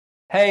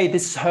Hey,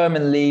 this is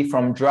Herman Li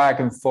from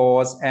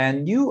DragonForce,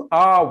 and you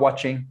are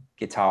watching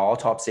Guitar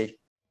Autopsy.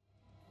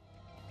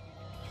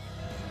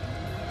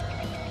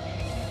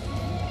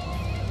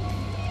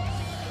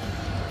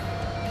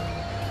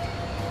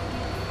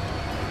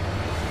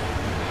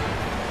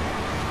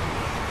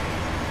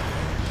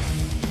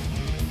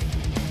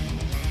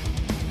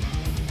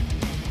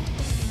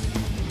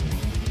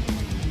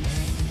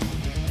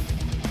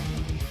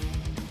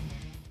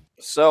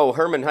 So,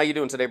 Herman, how you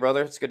doing today,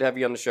 brother? It's good to have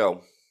you on the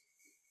show.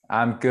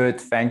 I'm good.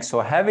 Thanks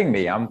for having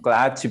me. I'm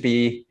glad to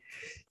be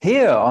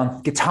here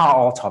on Guitar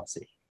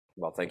Autopsy.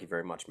 Well, thank you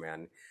very much,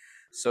 man.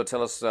 So,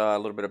 tell us a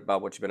little bit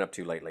about what you've been up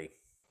to lately.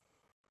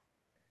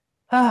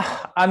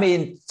 I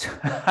mean,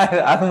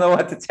 I don't know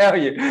what to tell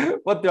you.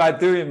 What do I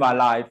do in my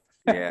life?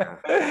 Yeah.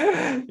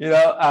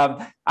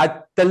 The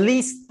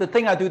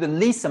thing I do the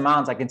least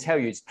amount I can tell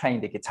you is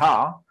playing the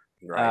guitar.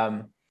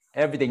 Right.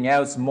 Everything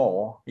else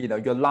more.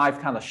 Your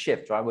life kind of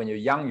shifts, right? When you're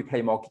young, you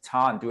play more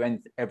guitar and do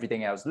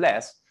everything else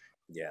less.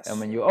 Yes. And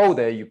when you're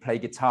older, you play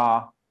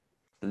guitar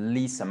the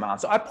least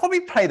amount. So I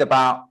probably played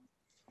about,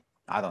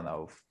 I don't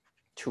know,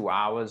 2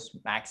 hours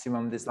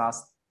maximum this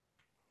last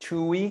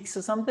 2 weeks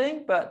or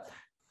something. But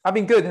I've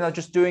been good,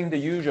 just doing the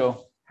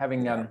usual,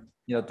 having,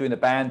 doing the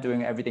band,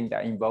 doing everything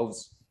that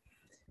involves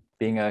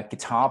being a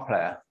guitar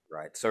player.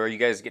 Right. So, are you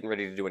guys getting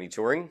ready to do any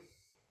touring?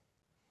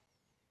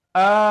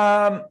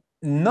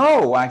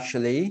 No,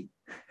 actually.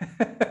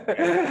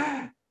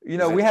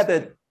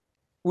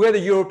 We had a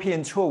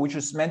European tour, which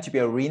was meant to be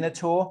an arena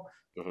tour,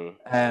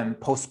 and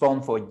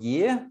postponed for a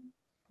year,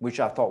 which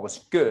I thought was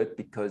good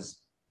because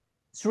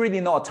it's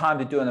really not a time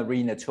to do an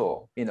arena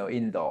tour,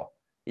 indoor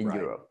in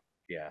Europe.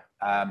 Yeah.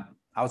 I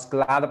was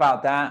glad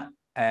about that.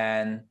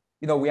 And,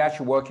 we're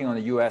actually working on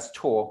a US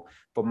tour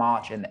for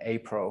March and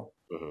April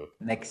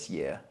next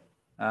year.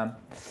 I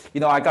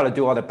got to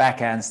do all the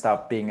back end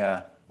stuff, being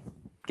a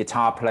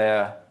guitar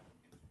player,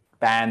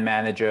 band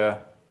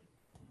manager,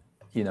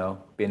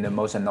 being the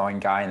most annoying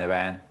guy in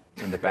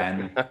the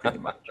band, pretty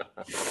much,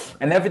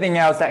 and everything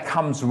else that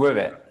comes with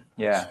it.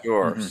 Yeah.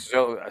 Sure.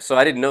 So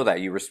I didn't know that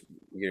you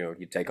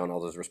take on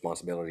all those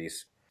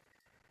responsibilities.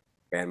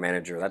 Band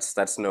manager.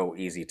 That's no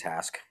easy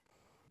task.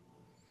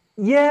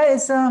 Yeah,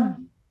 it's I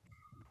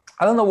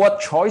don't know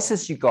what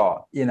choices you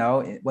got.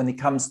 When it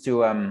comes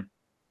to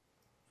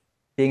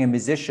being a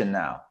musician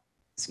now,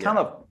 it's kind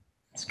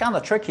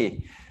of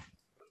tricky.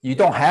 You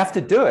don't have to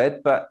do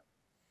it, but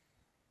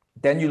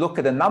then you look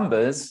at the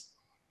numbers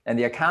and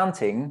the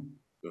accounting,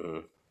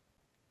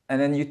 and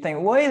then you think,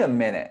 wait a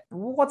minute,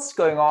 what's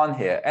going on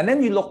here? And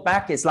then you look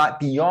back, it's like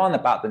beyond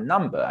about the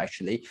number,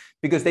 actually,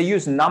 because they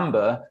use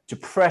number to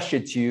pressure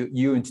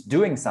you into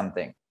doing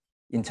something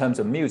in terms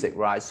of music,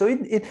 right? So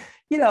I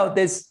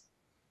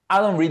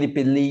don't really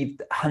believe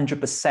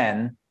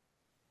 100%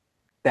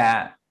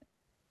 that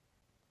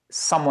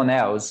someone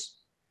else,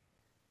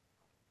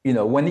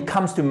 when it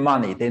comes to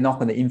money, they're not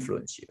going to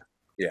influence you.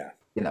 Yeah.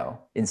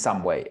 In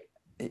some way.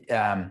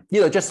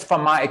 Just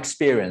from my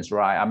experience,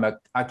 right?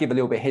 I give a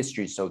little bit of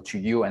history. So to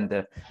you and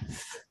the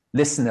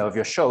listener of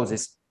your shows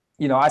is,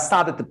 I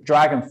started the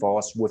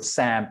DragonForce with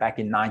Sam back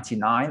in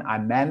 1999. I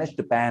managed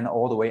the band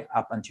all the way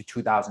up until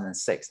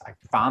 2006. I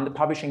found the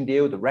publishing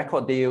deal, the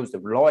record deals, the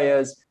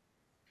lawyers,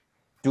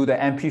 do the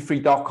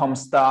mp3.com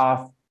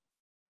stuff,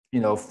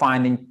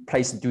 finding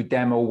place to do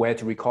demo, where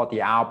to record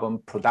the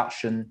album,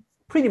 production,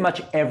 pretty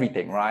much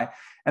everything, right?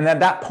 And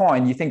at that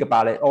point, you think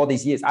about it, all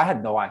these years, I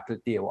had no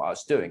idea what I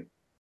was doing.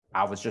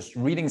 I was just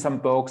reading some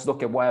books,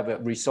 look at whatever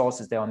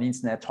resources there on the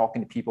internet,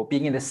 talking to people,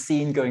 being in the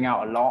scene, going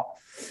out a lot.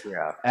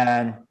 Yeah.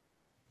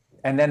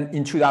 And then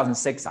in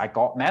 2006, I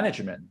got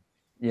management,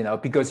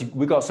 because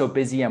we got so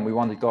busy and we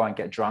wanted to go and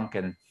get drunk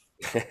and,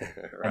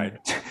 right.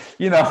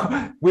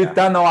 We've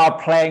done all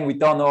our playing, we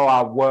don't know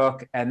our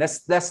work, and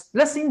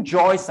let's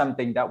enjoy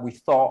something that we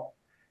thought,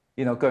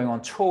 going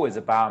on tour is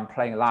about, and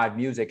playing live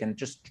music and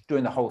just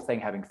doing the whole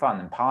thing, having fun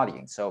and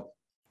partying. So,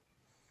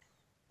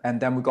 and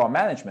then we got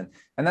management,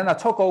 and then I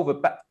took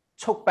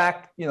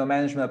back,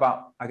 management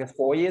about, I guess,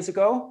 4 years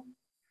ago.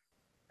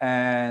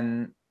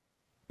 And,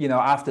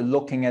 after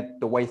looking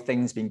at the way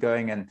things been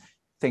going and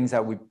things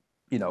that we,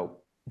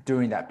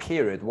 during that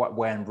period, what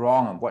went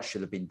wrong and what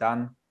should have been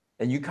done.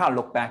 And you can't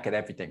look back at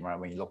everything, right?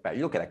 When you look back,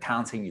 you look at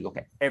accounting, you look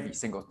at every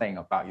single thing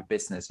about your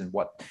business and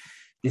what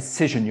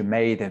decision you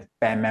made, and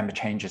band member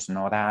changes and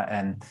all that.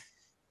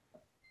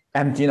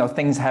 And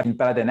things have been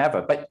better than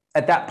ever. But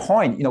at that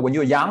point, when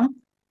you're young,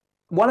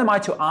 what am I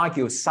to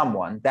argue with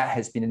someone that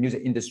has been in the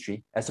music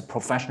industry as a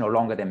professional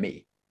longer than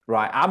me,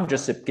 right? I'm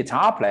just a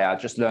guitar player. I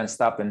just learn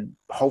stuff and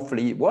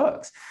hopefully it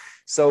works.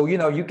 So,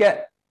 you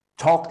get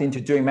talked into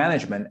doing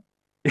management,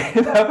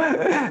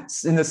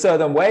 in a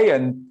certain way,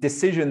 and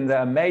decisions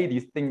that are made,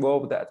 you think,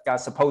 well, that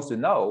guy's supposed to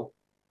know.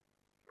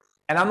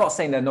 And I'm not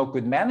saying there are no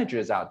good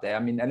managers out there. I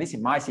mean, at least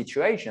in my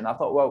situation, I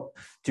thought, well,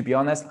 to be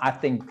honest, I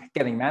think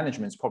getting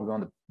management is probably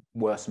one of the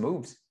worst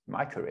moves in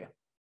my career.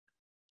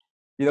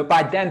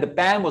 By then the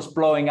band was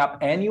blowing up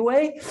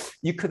anyway.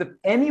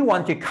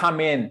 Anyone could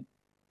come in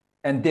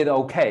and did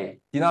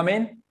okay. You know what I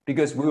mean?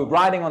 because we were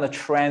riding on a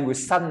trend. We're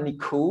suddenly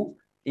cool,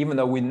 even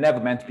though we never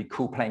meant to be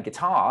cool playing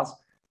guitars.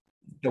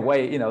 The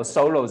way,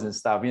 solos and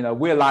stuff,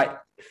 we're like,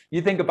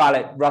 you think about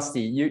it,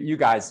 Rusty, you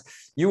guys,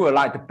 you were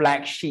like the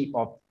black sheep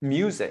of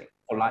music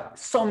for like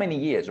so many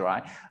years,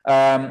 right?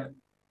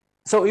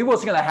 So it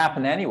was going to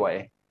happen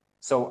anyway.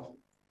 So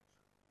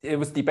it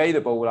was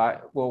debatable,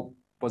 like, well,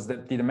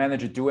 did the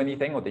manager do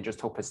anything, or they just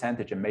took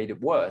percentage and made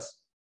it worse?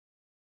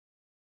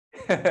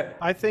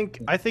 I think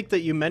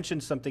that you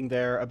mentioned something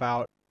there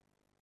about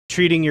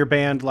treating your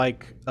band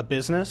like a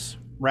business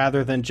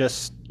rather than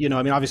just, I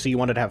mean, obviously you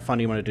wanted to have fun,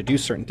 you wanted to do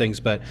certain things,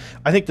 but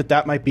I think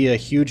that might be a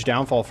huge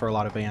downfall for a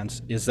lot of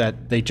bands, is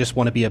that they just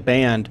want to be a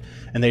band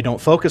and they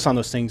don't focus on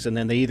those things, and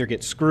then they either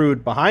get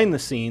screwed behind the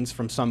scenes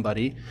from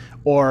somebody,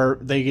 or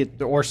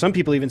some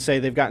people even say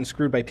they've gotten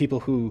screwed by people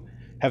who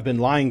have been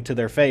lying to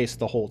their face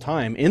the whole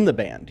time in the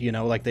band,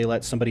 like they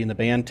let somebody in the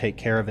band take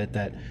care of it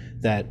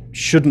that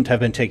shouldn't have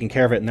been taking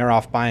care of it, and they're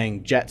off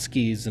buying jet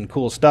skis and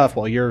cool stuff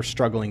while you're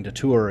struggling to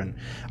tour. And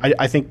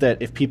I think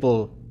that if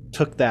people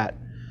took that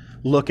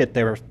look at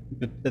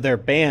their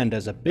band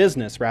as a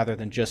business rather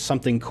than just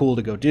something cool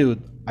to go do,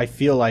 I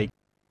feel like,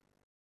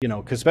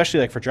 because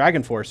especially like for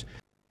DragonForce,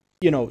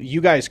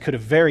 you guys could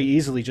have very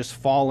easily just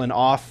fallen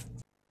off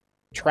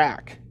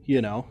track,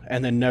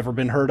 and then never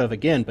been heard of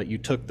again, but you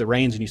took the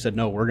reins and you said,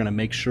 no, we're going to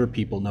make sure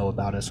people know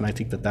about us. And I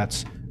think that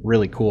that's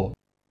really cool.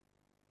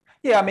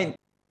 Yeah, I mean,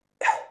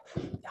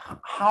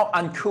 how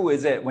uncool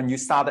is it when you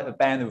started a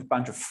band with a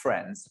bunch of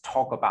friends to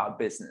talk about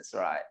business,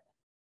 right?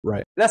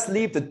 Right. Let's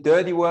leave the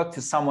dirty work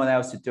to someone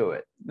else to do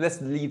it.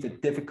 Let's leave the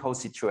difficult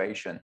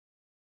situation.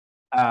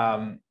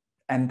 And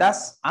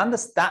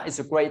that is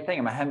a great thing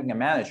about having a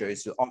manager,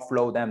 is to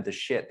offload them the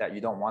shit that you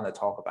don't want to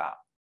talk about.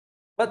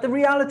 But the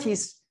reality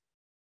is,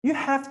 you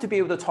have to be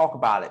able to talk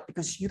about it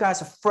because you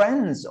guys are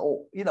friends,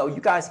 or you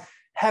guys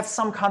have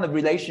some kind of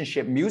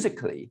relationship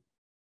musically.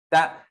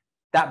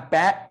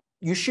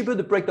 You should be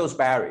able to break those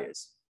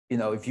barriers.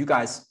 If you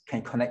guys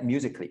can connect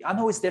musically. I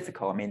know it's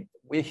difficult. I mean,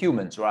 we're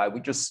humans, right?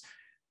 We just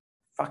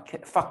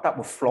fucked up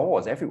with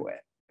flaws everywhere.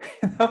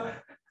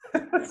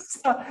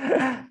 So,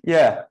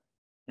 yeah.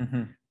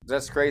 Mm-hmm.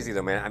 That's crazy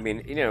though, man. I mean,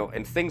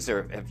 and things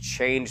have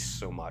changed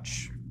so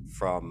much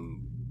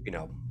from,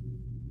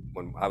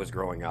 when I was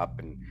growing up,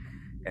 and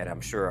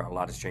I'm sure a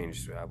lot has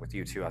changed with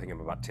you too. I think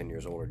I'm about 10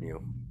 years older than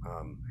you.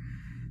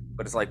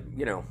 But it's like,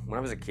 when I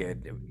was a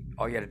kid,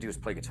 all you had to do was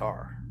play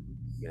guitar,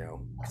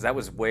 because that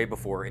was way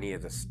before any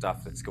of the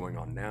stuff that's going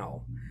on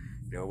now.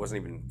 It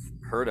wasn't even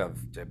heard of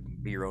to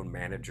be your own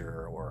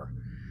manager, or,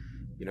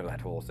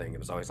 that whole thing. It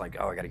was always like,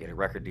 oh, I got to get a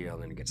record deal,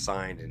 and then you get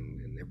signed,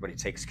 and everybody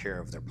takes care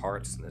of their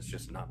parts, and it's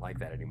just not like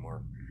that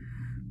anymore.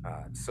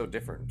 It's so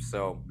different.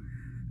 So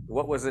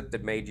what was it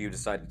that made you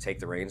decide to take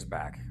the reins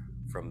back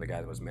from the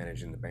guy that was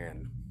managing the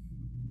band?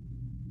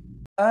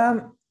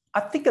 I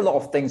think a lot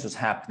of things was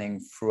happening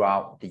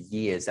throughout the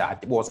years that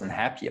I wasn't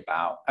happy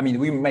about. I mean,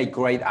 we made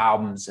great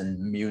albums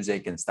and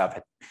music and stuff,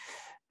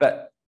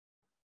 but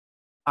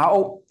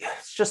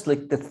it's just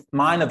like the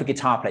mind of a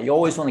guitar player. You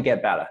always want to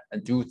get better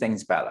and do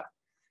things better.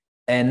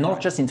 And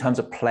not just in terms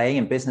of playing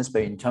and business,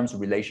 but in terms of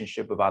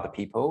relationship with other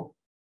people,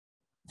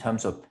 in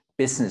terms of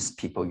business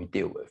people you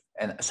deal with.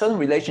 And a certain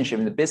relationship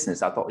in the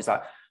business, I thought, is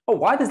like, oh,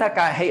 why does that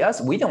guy hate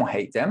us? We don't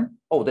hate them.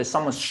 Oh, there's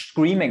someone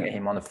screaming at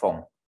him on the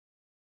phone.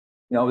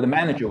 The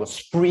manager was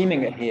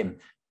screaming at him,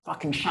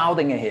 fucking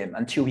shouting at him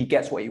until he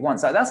gets what he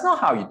wants. Like, that's not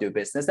how you do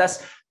business.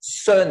 That's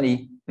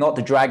certainly not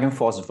the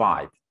DragonForce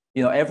vibe.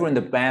 Everyone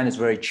in the band is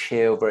very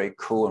chill, very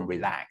cool and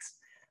relaxed.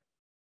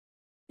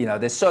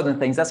 There's certain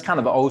things, that's kind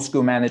of an old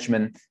school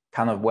management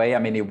kind of way. I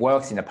mean, it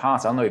works in the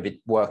past. I don't know if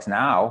it works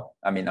now.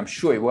 I mean, I'm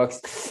sure it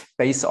works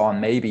based on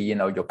maybe,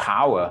 your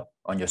power,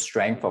 on your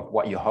strength of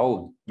what you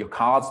hold, your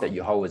cards that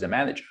you hold as a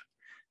manager.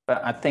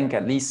 But I think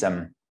at least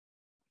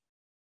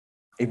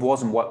it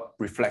wasn't what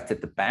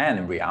reflected the band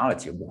in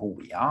reality of who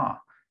we are,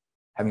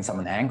 having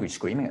someone angry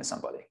screaming at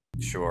somebody.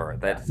 Sure,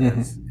 that's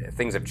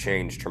things have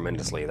changed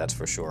tremendously, that's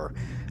for sure.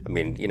 I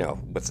mean,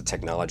 with the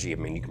technology, I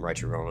mean, you can write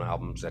your own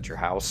albums at your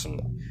house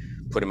and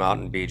put them out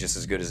and be just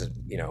as good as a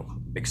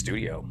big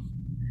studio.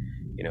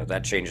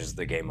 That changes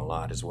the game a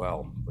lot as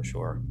well, for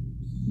sure.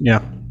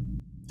 Yeah,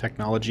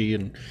 technology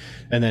and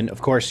then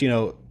of course,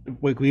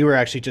 we were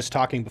actually just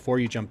talking before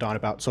you jumped on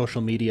about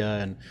social media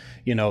and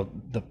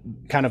the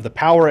kind of the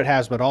power it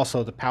has, but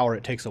also the power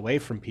it takes away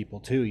from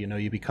people too.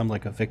 You become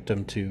like a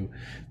victim to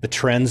the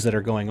trends that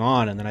are going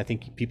on, and then I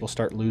think people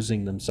start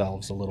losing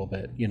themselves a little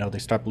bit. They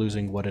stop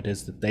losing what it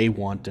is that they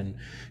want and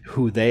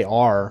who they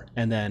are,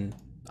 and then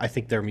I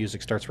think their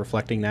music starts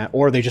reflecting that,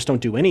 or they just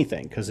don't do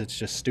anything because it's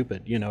just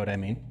stupid. You know what I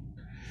mean?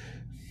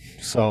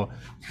 So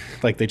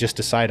like they just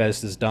decide,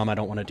 this is dumb, I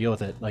don't want to deal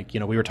with it. Like, we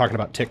were talking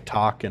about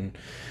TikTok and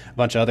a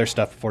bunch of other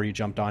stuff before you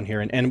jumped on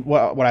here. And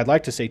what I'd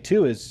like to say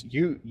too is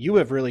you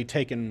have really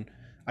taken,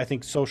 I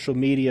think, social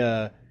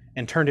media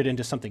and turned it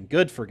into something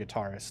good for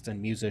guitarists and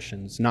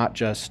musicians, not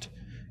just,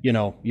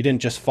 you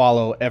didn't just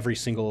follow every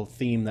single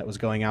theme that was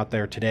going out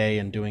there today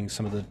and doing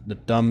some of the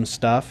dumb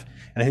stuff.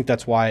 And I think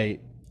that's why,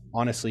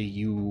 honestly,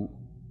 you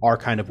are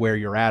kind of where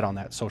you're at on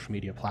that social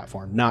media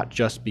platform, not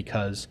just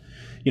because,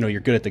 you know,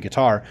 you're good at the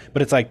guitar,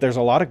 but it's like there's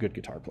a lot of good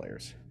guitar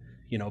players,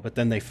 you know, but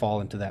then they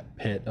fall into that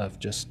pit of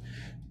just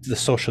the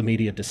social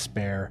media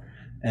despair,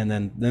 and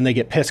then they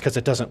get pissed because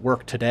it doesn't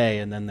work today,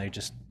 and then they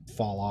just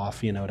fall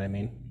off, you know what I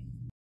mean?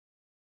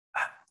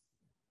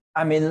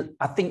 I mean,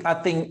 I think,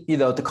 you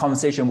know, the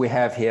conversation we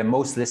have here,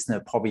 most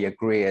listeners probably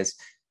agree, is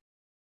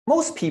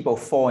most people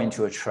fall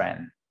into a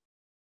trend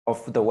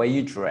of the way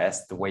you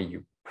dress, the way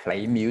you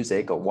play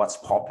music, or what's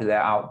popular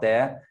out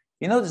there.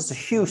 You know, there's a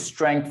huge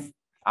strength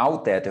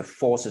out there that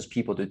forces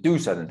people to do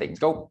certain things.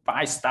 Go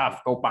buy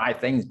stuff, go buy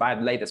things, buy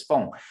the latest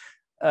phone.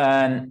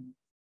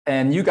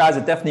 And you guys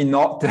are definitely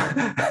not,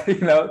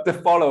 you know, the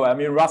follower. I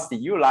mean, Rusty,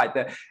 you like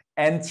the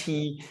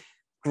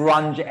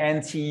anti-grunge,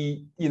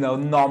 you know,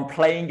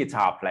 non-playing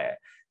guitar player.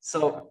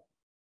 So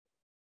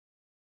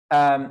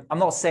I'm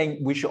not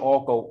saying we should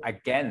all go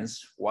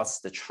against what's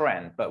the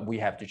trend, but we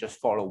have to just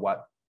follow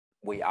what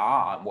we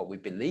are and what we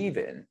believe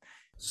in.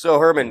 So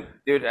Herman,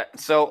 dude,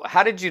 so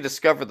how did you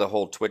discover the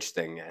whole Twitch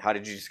thing? How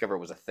did you discover it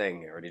was a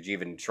thing, or did you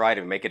even try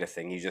to make it a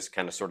thing? You just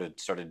kind of sort of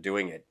started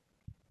doing it.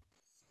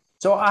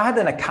 So I had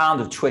an account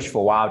of Twitch for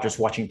a while, just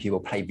watching people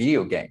play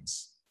video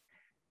games.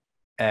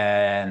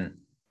 And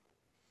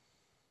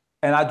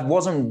I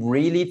wasn't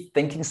really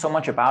thinking so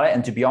much about it.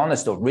 And to be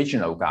honest, the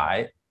original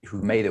guy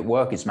who made it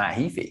work is Matt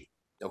Heafy.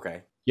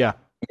 Okay. Yeah.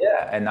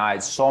 Yeah. And I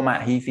saw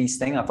Matt Heafy's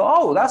thing. I thought,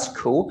 oh, that's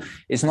cool.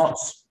 It's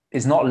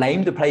not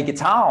lame to play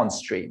guitar on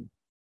stream.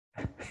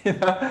 You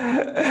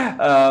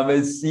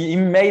know, he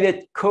made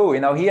it cool. You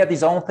know, he had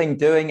his own thing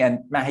doing, and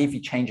Matt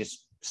Heafy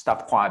changes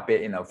stuff quite a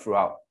bit, you know,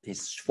 throughout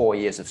his 4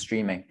 years of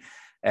streaming.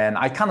 And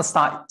I kind of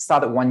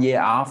started 1 year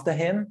after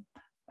him.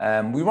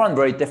 We run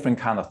very different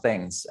kind of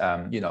things.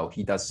 You know,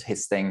 he does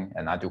his thing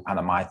and I do kind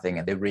of my thing.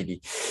 And they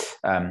really,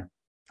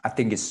 I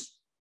think it's,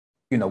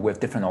 you know, with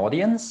different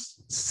audience,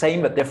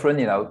 same but different,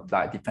 you know,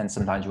 like depends.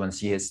 Sometimes you want to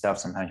see his stuff.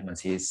 Sometimes you want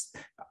to see his,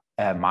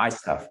 my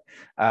stuff.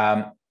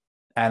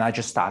 And I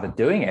just started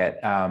doing it,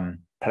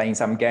 playing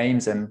some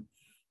games, and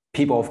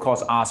people, of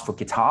course, ask for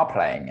guitar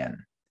playing and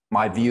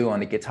my view on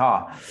the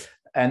guitar.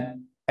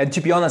 And to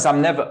be honest,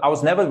 I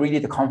was never really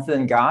the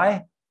confident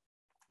guy,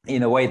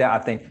 in a way that I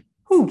think,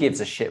 who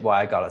gives a shit what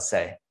I gotta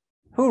say?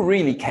 Who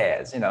really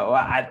cares? You know,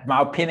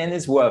 my opinion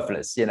is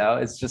worthless. You know,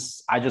 it's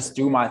just, I just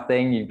do my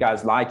thing. You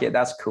guys like it,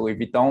 that's cool. If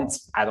you don't,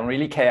 I don't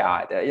really care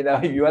either. You know,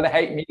 if you want to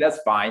hate me, that's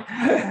fine.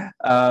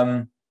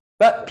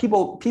 But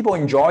people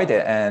enjoyed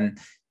it, and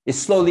it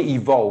slowly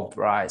evolved,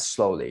 right?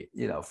 Slowly,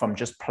 you know, from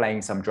just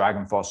playing some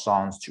DragonForce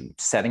songs to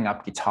setting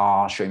up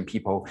guitar, showing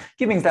people,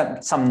 giving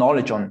them some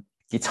knowledge on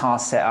guitar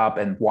setup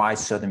and why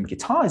certain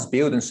guitar is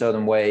built in a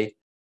certain way.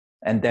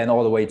 And then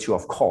all the way to,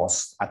 of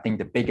course, I think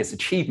the biggest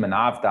achievement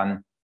I've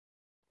done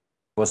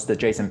was the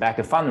Jason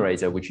Becker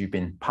fundraiser, which you've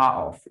been part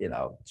of, you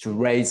know, to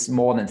raise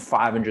more than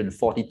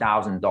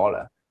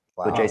 $540,000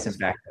 for Jason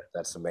Becker.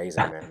 That's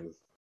amazing, man.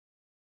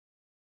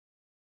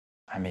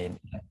 I mean,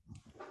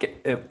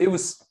 it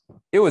was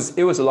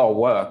a lot of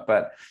work,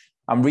 but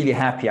I'm really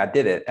happy I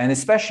did it. And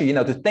especially, you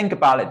know, to think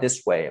about it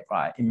this way,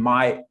 right? In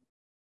my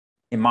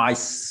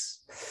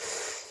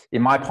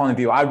point of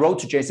view, I wrote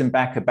to Jason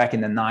Becker back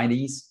in the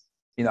 90s,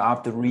 you know,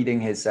 after reading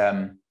his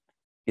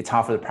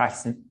Guitar for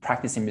the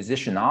Practicing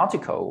Musician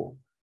article,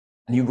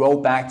 and he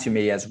wrote back to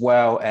me as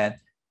well. And,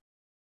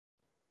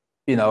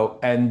 you know,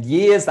 and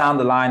years down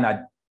the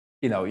line,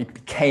 you know, it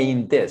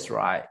became this,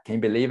 right? Can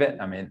you believe it?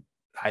 I mean,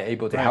 I'm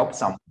able to help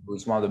someone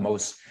who's one of the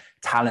most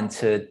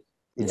talented,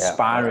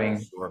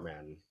 inspiring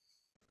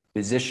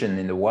musician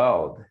in the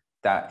world,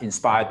 that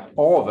inspired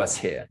all of us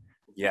here.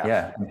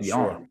 Yeah, and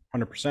beyond.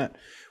 Sure. 100%.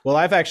 Well,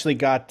 I've actually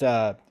got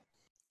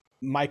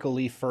Michael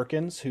Lee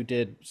Firkins, who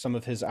did some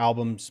of his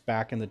albums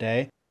back in the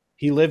day.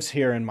 He lives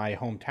here in my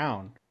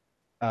hometown,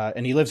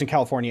 and he lives in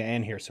California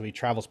and here, so he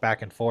travels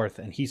back and forth.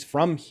 And he's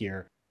from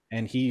here,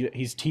 and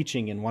he's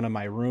teaching in one of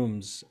my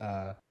rooms,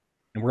 and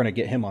we're gonna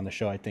get him on the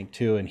show, I think,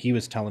 too. And he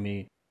was telling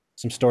me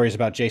some stories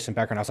about Jason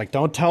Becker, and I was like,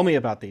 "Don't tell me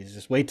about these.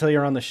 Just wait till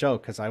you're on the show,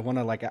 because I want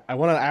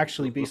to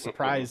actually be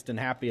surprised and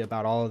happy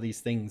about all of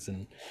these things."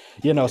 And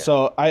you know,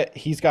 so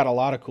he's got a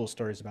lot of cool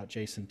stories about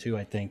Jason too,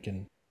 I think,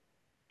 and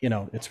you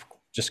know, it's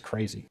just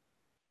crazy.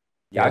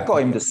 Yeah, I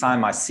got him to sign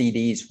my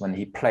CDs when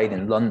he played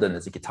in London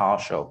as a guitar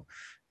show.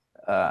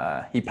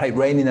 He played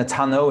Rain in a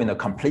Tunnel in a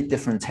complete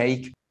different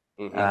take.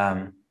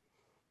 Mm-hmm.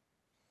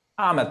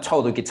 I'm a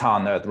total guitar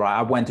nerd, right?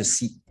 I went to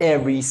see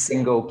every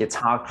single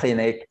guitar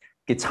clinic,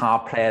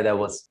 guitar player that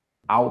was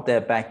out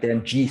there back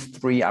then.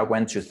 G3, I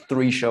went to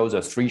 3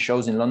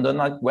 shows in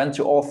London. I went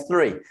to all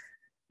 3.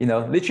 You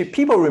know, literally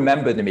people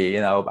remembered me.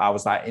 You know, I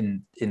was like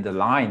in the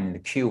line, in the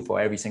queue for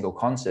every single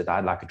concert. I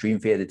had like a Dream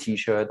Theater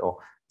t-shirt or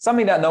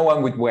something that no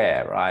one would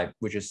wear, right?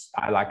 Which is,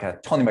 I like a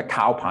Tony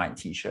McAlpine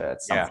t-shirt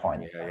at some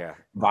point. Yeah.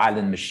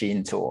 Violent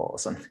Machine tour or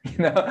something, you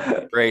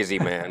know? Crazy,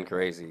 man,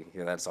 crazy.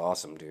 Yeah, that's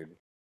awesome, dude.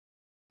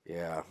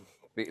 Yeah.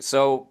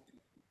 So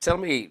tell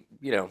me,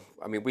 you know,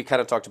 I mean, we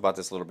kind of talked about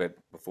this a little bit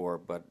before,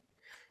 but,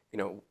 you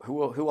know,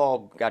 who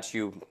all got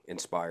you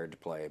inspired to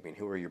play? I mean,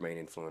 who were your main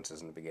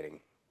influences in the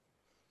beginning?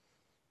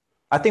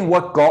 I think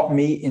what got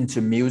me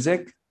into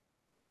music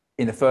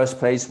in the first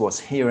place was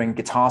hearing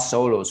guitar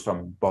solos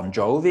from Bon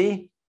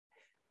Jovi,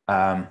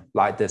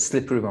 like the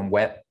Slippery When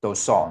Wet, those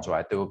songs,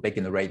 right? They were big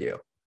in the radio,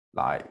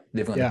 like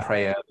Living on a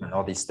Prayer and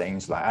all these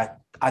things. Like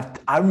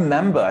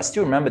I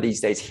still remember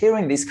these days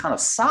hearing this kind of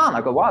sound.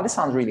 I go, wow, this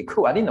sounds really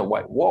cool. I didn't know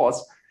what it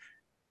was.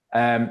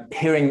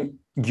 Hearing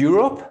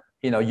Europe,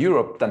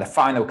 then the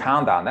Final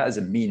Countdown, that is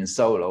a mean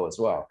solo as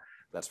well.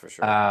 That's for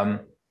sure. And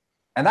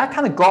that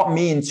kind of got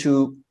me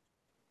into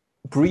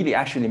really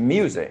actually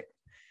music.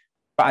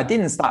 But I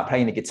didn't start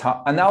playing the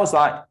guitar. And I was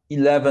like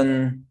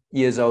 11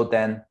 years old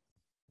then.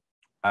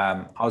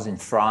 I was in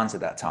France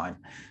at that time.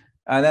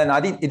 And then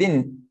it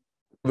didn't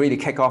really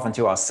kick off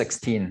until I was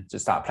 16 to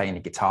start playing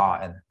the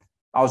guitar. And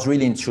I was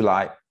really into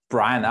like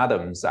Bryan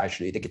Adams,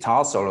 actually, the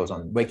guitar solos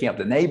on Waking Up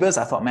the Neighbors.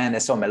 I thought, man,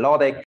 they're so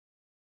melodic.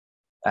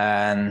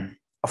 And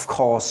of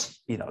course,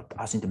 I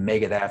was into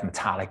Megadeth,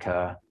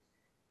 Metallica.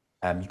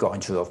 You got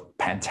into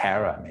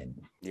Pantera. I mean,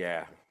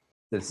 yeah,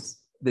 this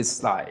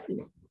like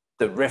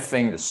the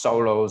riffing, the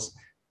solos,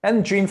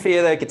 and Dream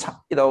Theater,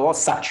 guitar, all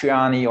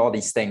Satriani, all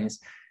these things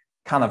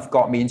kind of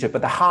got me into it.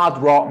 But the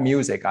hard rock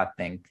music, I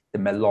think, the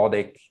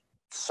melodic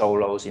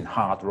solos in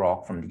hard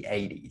rock from the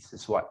 80s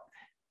is what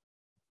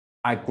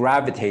I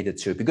gravitated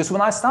to. Because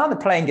when I started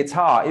playing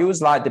guitar, it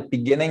was like the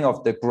beginning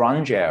of the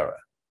grunge era.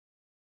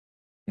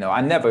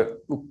 I never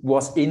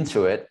was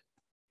into it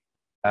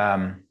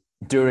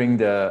during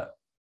the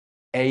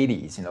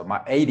 80s. My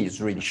 80s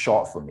was really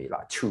short for me,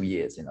 like 2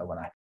 years,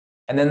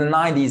 and then the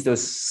 90s,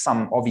 there's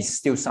obviously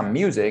still some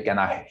music, and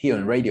I hear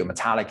on radio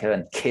Metallica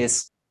and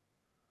Kiss,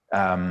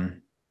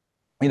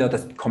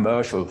 the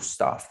commercial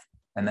stuff.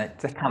 And that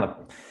kind of,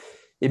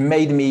 it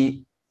made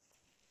me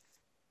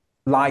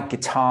like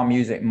guitar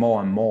music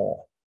more and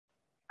more.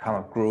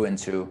 Kind of grew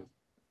into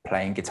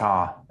playing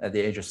guitar at the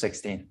age of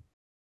 16.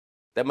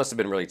 That must have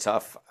been really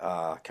tough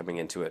coming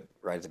into it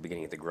right at the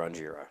beginning of the grunge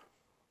era.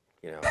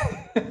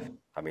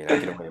 I mean, I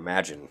can only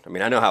imagine. I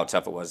mean, I know how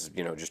tough it was,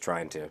 just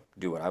trying to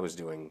do what I was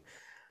doing,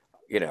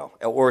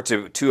 or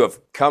to have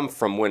come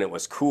from when it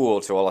was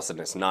cool to all of a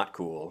sudden it's not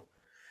cool,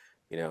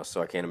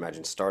 so I can't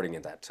imagine starting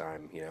at that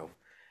time,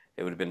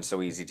 It would have been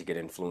so easy to get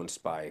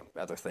influenced by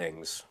other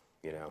things,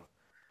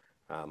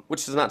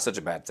 which is not such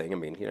a bad thing. I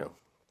mean,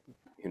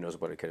 who knows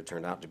what it could have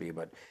turned out to be,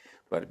 but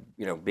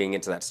being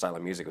into that style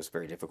of music was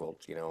very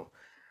difficult,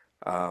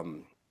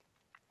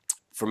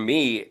 For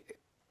me,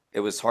 it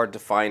was hard to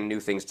find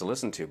new things to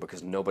listen to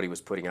because nobody was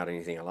putting out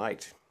anything I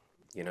liked,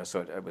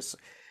 so it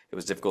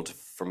was difficult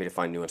for me to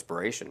find new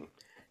inspiration.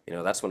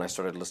 That's when I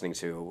started listening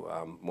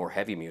to more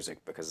heavy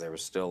music because there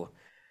was still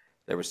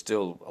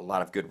a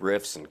lot of good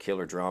riffs and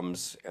killer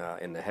drums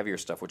in the heavier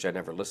stuff, which I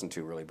never listened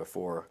to really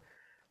before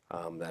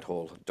that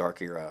whole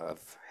dark era of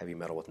heavy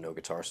metal with no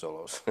guitar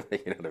solos. You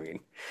know what I mean?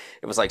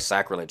 It was like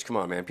sacrilege. Come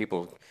on, man.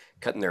 People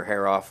cutting their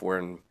hair off,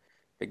 wearing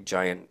big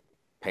giant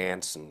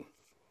pants, and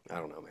I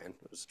don't know, man.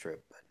 It was a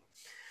trip.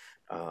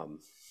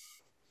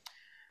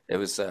 It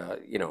was,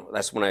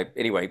 that's when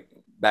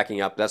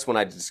backing up, that's when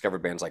I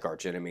discovered bands like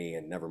Arch Enemy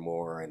and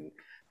Nevermore and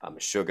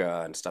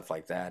Suga and stuff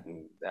like that.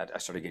 And I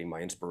started getting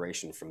my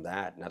inspiration from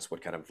that. And that's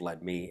what kind of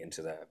led me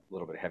into the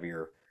little bit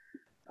heavier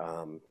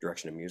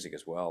direction of music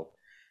as well.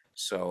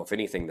 So if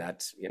anything,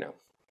 that's,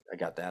 I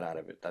got that out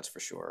of it. That's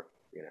for sure,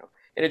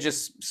 and it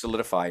just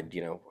solidified,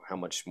 how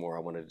much more I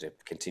wanted to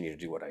continue to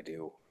do what I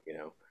do.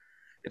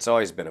 It's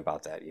always been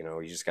about that. You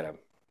just gotta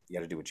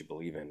do what you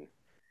believe in.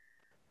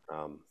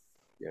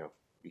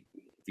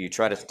 If you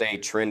try to stay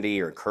trendy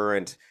or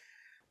current,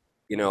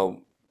 you're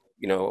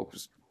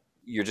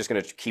just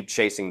going to keep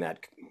chasing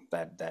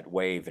that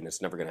wave, and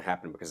it's never going to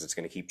happen because it's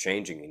going to keep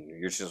changing, and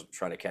you're just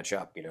trying to catch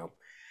up.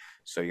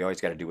 So you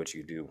always got to do what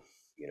you do.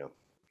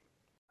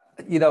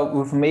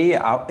 With me,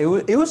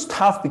 it was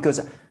tough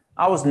because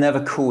I was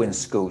never cool in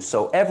school,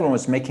 so everyone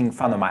was making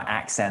fun of my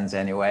accents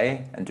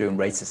anyway and doing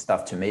racist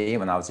stuff to me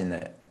when I was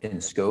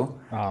in school.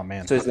 Oh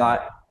man! So it's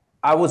like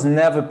I was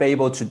never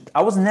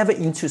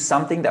into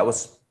something that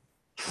was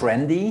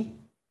trendy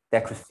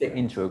that could fit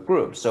into a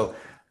group. So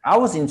I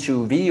was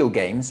into video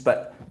games,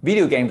 but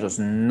video games was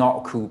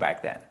not cool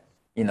back then.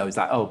 It's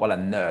like, oh, what a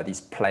nerd.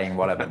 He's playing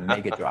whatever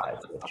Mega Drive,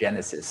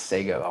 Genesis,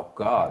 Sega. Oh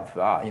God,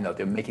 wow,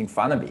 they're making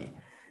fun of me.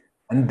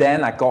 And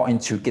then I got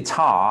into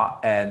guitar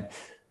and,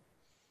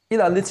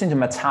 listening to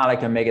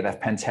Metallica,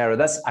 Megadeth, Pantera,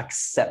 that's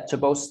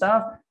acceptable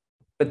stuff.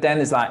 But then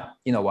it's like,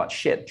 what,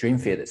 shit, Dream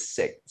Theater is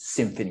sick,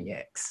 Symphony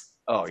X.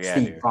 Oh yeah,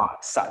 Steve Vai,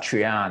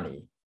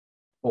 Satriani,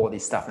 all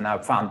this stuff. And I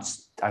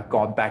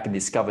got back and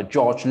discovered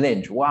George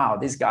Lynch. Wow,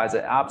 these guys are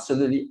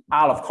absolutely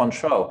out of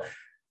control.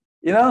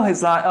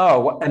 It's like,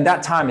 oh, and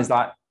that time is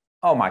like,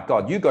 oh my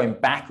God, you're going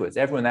backwards.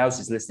 Everyone else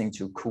is listening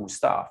to cool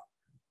stuff.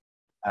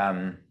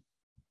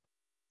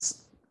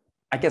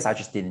 I guess I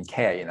just didn't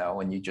care,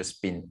 when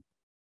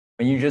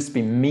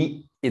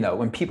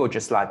people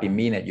just like be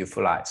mean at you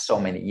for like so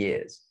many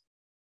years.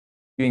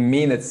 Being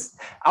mean,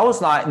 I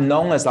was like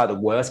known as like the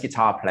worst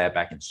guitar player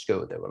back in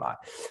school. They were like,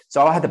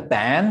 so I had a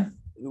band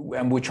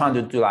and we're trying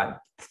to do like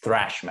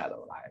thrash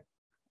metal, like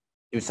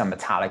do some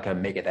Metallica,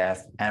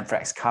 Megadeth,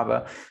 Anthrax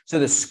cover. So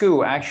the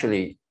school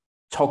actually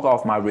took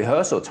off my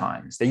rehearsal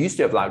times. They used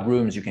to have like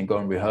rooms you can go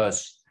and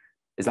rehearse.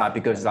 It's like,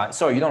 because it's like,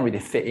 sorry, you don't really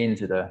fit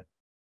into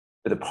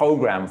the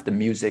program of the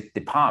music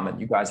department.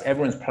 You guys,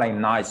 everyone's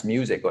playing nice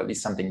music, or at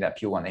least something that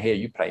people want to hear.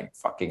 You play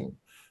fucking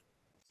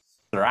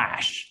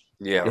thrash.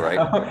 Yeah,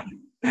 right.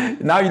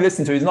 Now you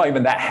listen to it, it's not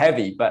even that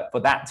heavy, but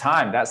for that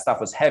time, that stuff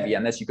was heavy,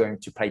 unless you're going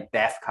to play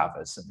death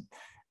covers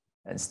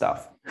and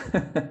stuff.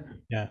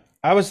 Yeah.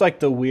 I was like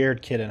the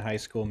weird kid in high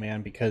school,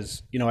 man,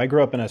 because, you know, I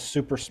grew up in a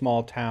super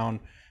small town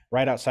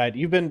right outside.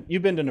 You've been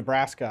to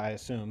Nebraska, I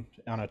assume,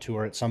 on a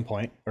tour at some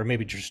point, or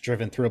maybe just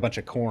driven through a bunch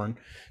of corn.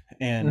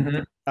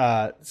 And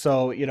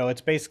so, you know, it's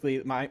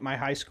basically my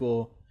high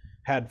school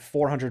had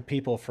 400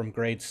 people from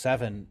grade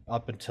 7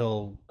 up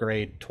until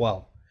grade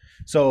 12.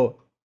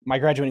 So my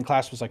graduating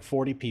class was like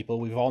 40 people.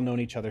 We've all known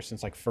each other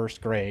since like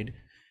first grade.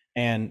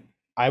 And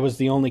I was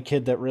the only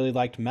kid that really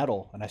liked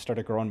metal. And I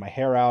started growing my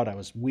hair out. I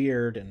was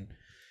weird. And,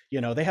 you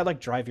know, they had like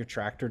drive your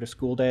tractor to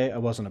school day. I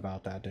wasn't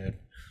about that, dude.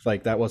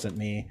 Like, that wasn't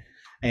me.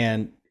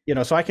 And, you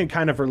know, so I can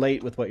kind of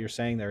relate with what you're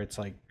saying there. It's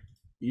like,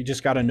 you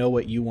just got to know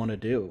what you want to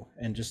do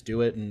and just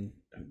do it, and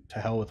to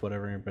hell with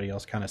whatever everybody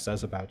else kind of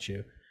says about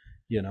you,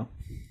 you know?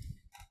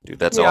 Dude,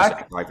 that's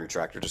awesome. Drive your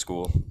tractor to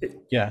school.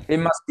 Yeah. It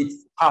must be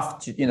tough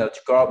to, you know, to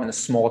grow up in a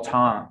small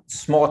town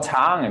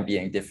and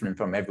being different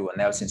from everyone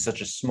else in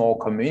such a small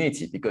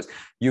community, because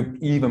you're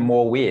even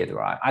more weird,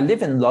 right? I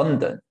live in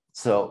London,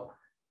 so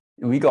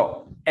we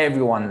got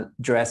everyone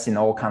dressed in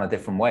all kind of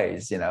different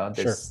ways, you know,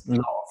 there's a lot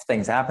of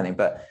things happening,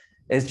 but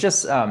it's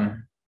just,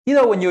 you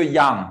know, when you're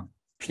young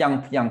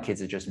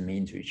kids are just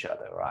mean to each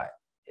other, right?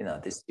 You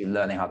know, you're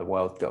learning how the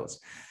world goes.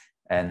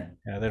 And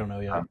yeah, they don't know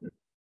yet.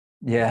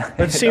 Yeah.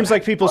 But it seems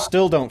like people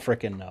still don't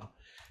freaking know,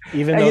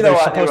 even though they're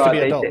supposed to be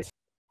adults.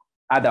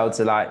 Adults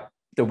are like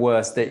the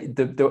worst.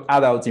 The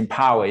adults in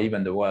power,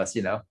 even the worst,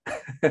 you know?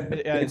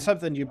 Yeah, it's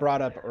something you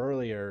brought up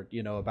earlier,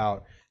 you know,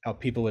 about how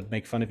people would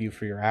make fun of you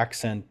for your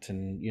accent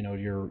and, you know,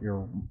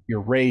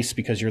 your race,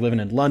 because you're living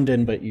in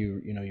London, but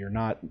you know, you're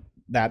not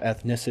that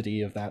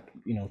ethnicity of that,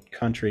 you know,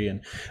 country.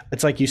 And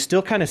it's like, you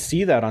still kind of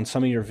see that on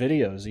some of your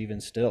videos, even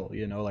still,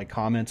 you know, like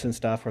comments and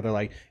stuff where they're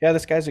like, yeah,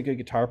 this guy's a good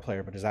guitar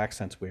player, but his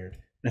accent's weird.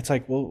 And it's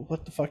like, well,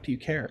 what the fuck do you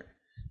care?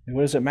 And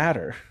what does it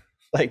matter?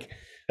 Like,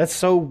 that's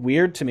so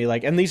weird to me.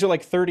 Like, and these are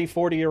like 30,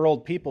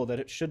 40-year-old people that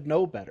it should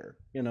know better,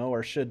 you know,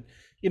 or should,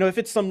 you know, if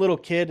it's some little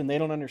kid and they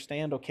don't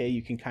understand, okay,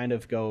 you can kind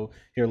of go,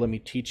 here, let me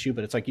teach you.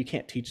 But it's like, you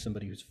can't teach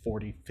somebody who's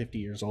 40, 50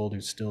 years old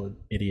who's still an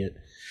idiot.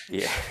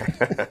 Yeah.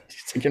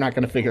 You're not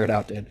going to figure it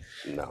out, dude.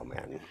 No,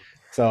 man.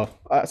 So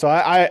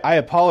I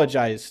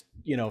apologize,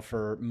 you know,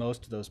 for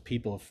most of those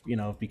people, you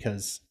know,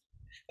 because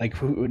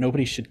like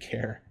nobody should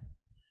care,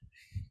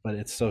 but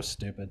it's so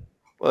stupid.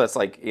 Well, it's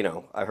like, you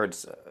know, I heard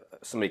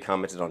somebody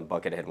commented on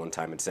Buckethead one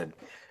time and said,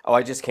 oh,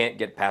 I just can't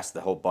get past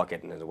the whole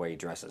Bucket and the way he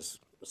dresses.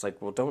 It's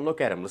like, well, don't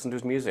look at him. Listen to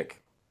his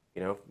music.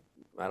 You know,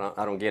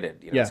 I don't get it.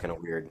 You know, yeah. It's kind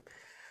of weird.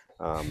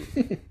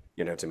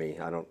 You know, to me,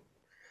 I don't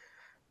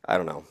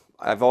know.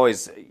 I've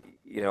always,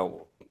 you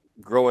know,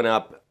 growing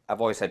up,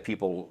 I've always had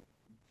people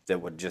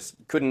that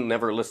couldn't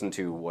never listen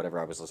to whatever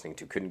I was listening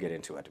to, couldn't get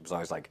into it. It was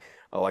always like,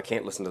 oh, I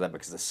can't listen to that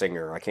because of the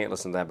singer. I can't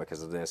listen to that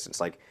because of this.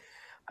 It's like,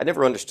 I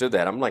never understood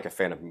that. I'm like a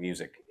fan of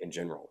music in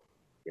general.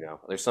 You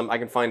know, I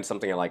can find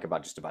something I like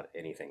about just about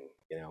anything,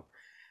 you know.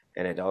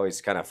 And it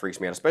always kind of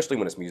freaks me out, especially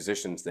when it's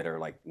musicians that are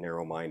like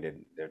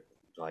narrow-minded. They're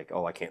like,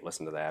 oh, I can't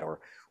listen to that. Or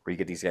you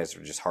get these guys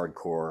that are just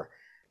hardcore,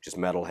 just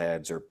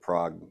metalheads or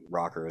prog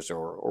rockers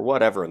or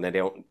whatever, and they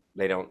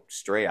don't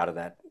stray out of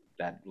that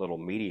little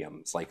medium.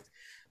 It's like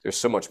there's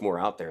so much more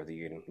out there that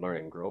you can learn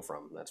and grow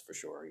from. That's for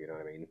sure. You know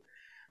what I mean?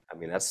 I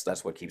mean,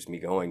 that's what keeps me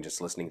going,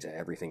 just listening to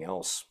everything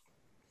else.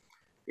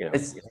 You know,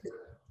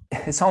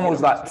 it's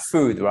almost like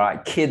food,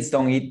 right? Kids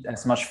don't eat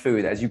as much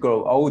food. As you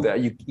grow older,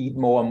 you eat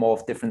more and more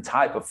of different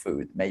type of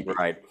food, maybe.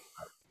 Right.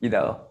 You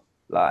know,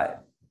 like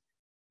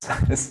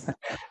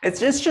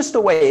it's just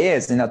the way it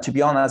is. You know, to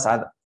be honest,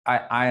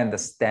 I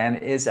understand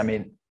it is. I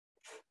mean,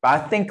 but I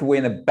think we're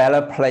in a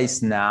better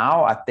place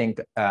now. I think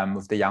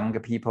with the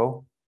younger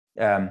people,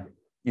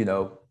 you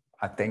know,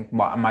 I think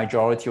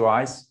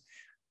majority-wise.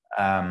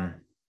 I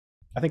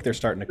think they're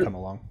starting to come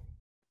along.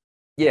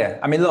 Yeah,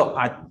 I mean, look,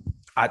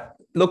 I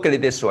look at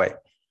it this way.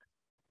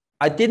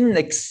 I didn't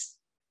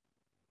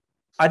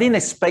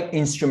expect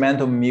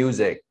instrumental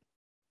music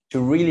to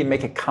really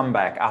make a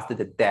comeback after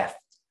the death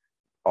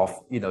of,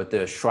 you know,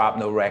 the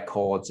Shrapnel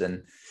Records.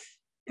 And,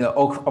 you know,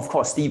 of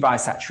course, Steve Vai,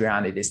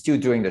 Satriani, they're still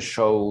doing the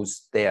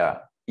shows. They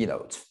are, you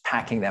know,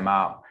 packing them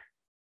out,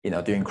 you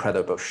know, doing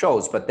incredible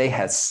shows. But they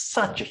had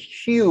such a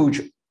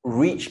huge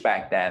reach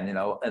back then, you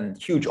know, and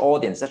huge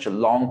audience, such a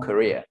long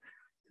career.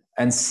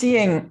 And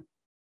seeing,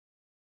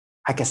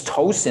 I guess,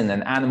 Tosin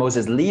and Animals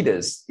as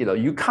leaders, you know,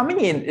 you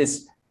coming in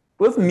is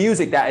with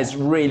music that is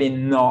really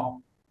not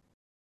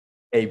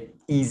a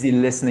easy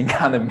listening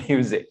kind of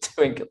music,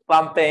 doing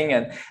bumping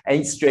and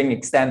 8-string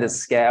extended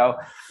scale.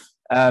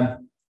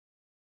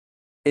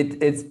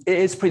 It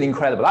is pretty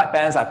incredible. Like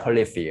bands like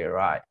Polyphia,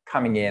 right?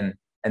 Coming in,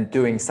 and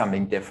doing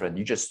something different.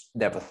 You just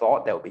never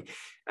thought that would be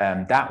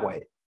that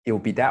way. It will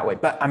be that way.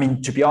 But I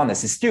mean, to be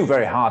honest, it's still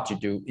very hard to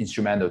do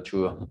instrumental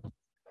to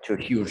a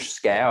huge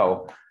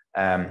scale.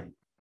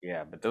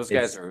 Yeah, but those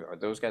guys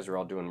are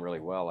all doing really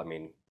well. I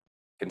mean,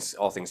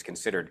 all things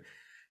considered,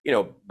 you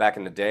know, back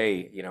in the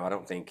day, you know, I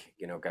don't think,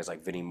 you know, guys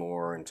like Vinnie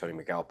Moore and Tony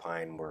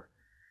McAlpine were,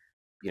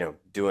 you know,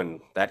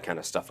 doing that kind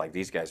of stuff like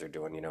these guys are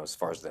doing, you know, as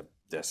far as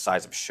the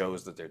size of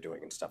shows that they're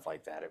doing and stuff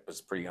like that. It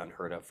was pretty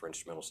unheard of for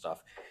instrumental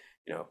stuff.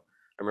 You know,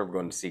 I remember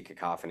going to see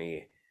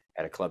Cacophony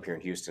at a club here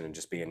in Houston and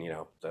just being, you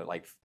know, the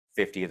like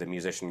 50 of the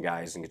musician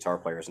guys and guitar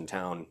players in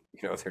town,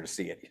 you know, there to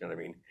see it, you know what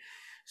I mean?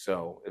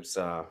 So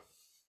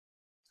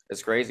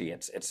it's crazy.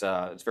 It's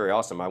very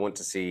awesome. I went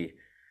to see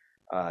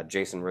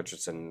Jason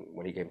Richardson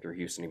when he came through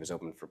Houston. He was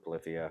opening for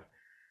Polyphia,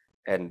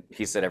 and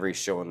he said every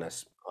show on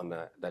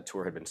that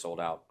tour had been sold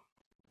out.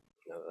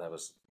 You know, that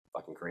was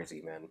fucking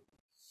crazy, man.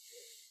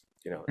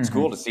 You know, it's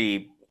cool to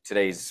see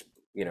today's,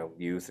 you know,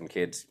 youth and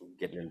kids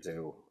getting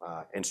into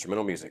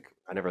instrumental music.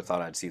 I never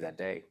thought I'd see that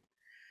day.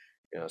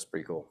 You know, it's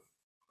pretty cool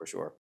for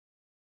sure.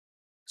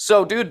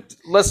 So, dude,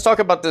 let's talk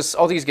about this.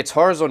 All these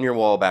guitars on your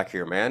wall back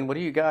here, man. What do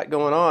you got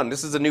going on?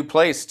 This is a new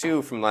place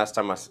too from last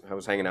time I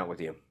was hanging out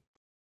with you.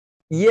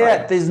 Yeah,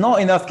 right? There's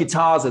not enough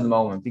guitars at the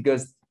moment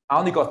because I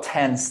only got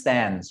 10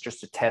 stands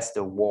just to test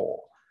the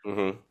wall.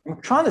 I'm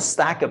trying to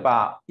stack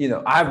about, you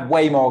know, I have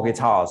way more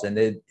guitars and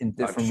they're in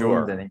different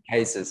rooms and in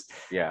cases.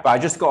 Yeah. But I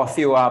just got a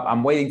few up.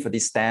 I'm waiting for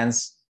these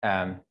stands,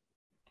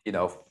 you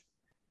know,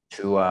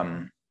 to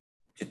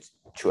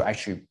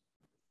actually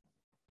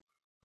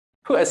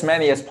put as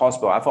many as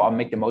possible. I thought I'd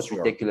make the most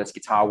ridiculous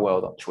guitar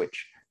world on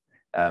Twitch.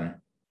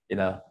 You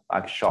know,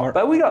 like a shot.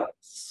 But we got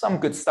some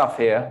good stuff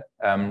here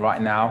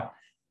right now.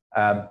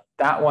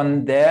 That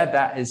one there,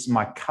 that is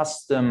my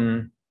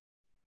custom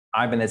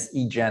Ibanez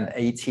E-Gen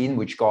 18,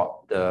 which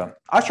got the,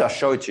 actually I'll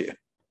show it to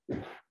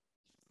you.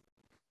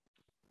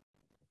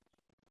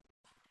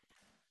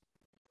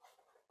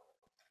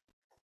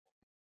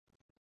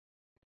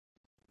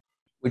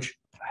 Which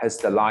has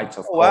the light,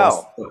 of course,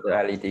 the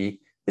LED.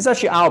 It's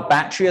actually out of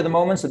battery at the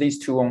moment, so these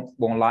two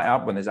won't light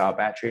up when there's out of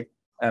battery.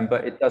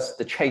 But it does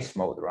the chase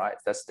mode, right?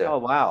 That's the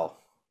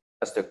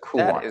that's the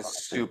cool one. That is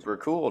super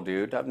cool,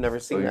 dude. I've never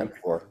seen that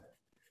before.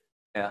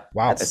 Yeah.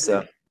 Wow.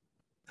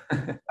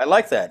 I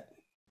like that.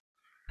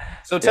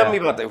 So tell me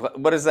about that.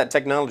 What is that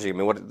technology? I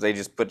mean, what they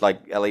just put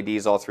like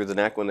LEDs all through the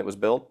neck when it was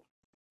built?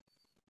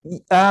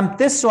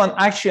 This one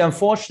actually,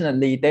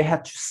 unfortunately, they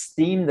had to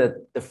steam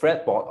the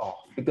fretboard off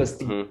because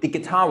the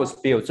guitar was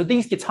built. So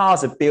these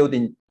guitars are built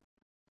in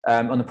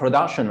on the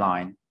production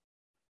line.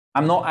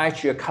 I'm not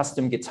actually a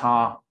custom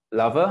guitar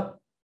lover.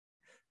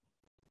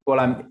 What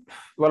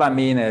I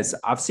mean is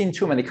I've seen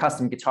too many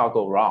custom guitar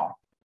go wrong.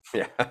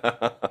 Yeah.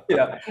 You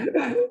know,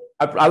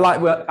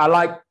 I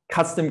like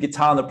custom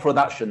guitar on the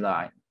production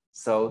line.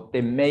 So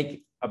they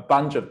make a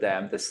bunch of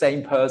them, the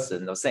same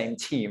person, the same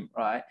team,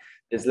 right?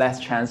 There's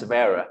less chance of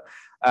error.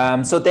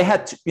 So they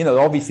had to, you know,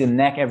 obviously the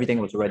neck, everything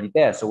was already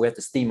there. So we had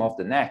to steam off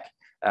the neck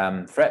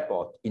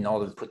fretboard in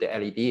order to put the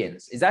LED in.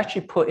 It's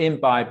actually put in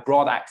by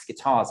Broad Axe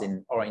Guitars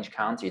in Orange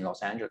County in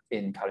Los Angeles,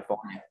 in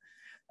California.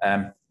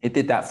 He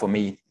did that for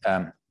me.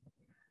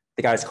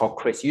 The guy's called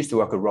Chris. He used to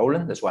work at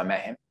Roland. That's why I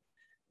met him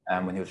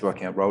when he was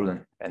working at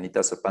Roland. And he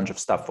does a bunch of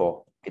stuff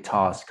for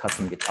guitars,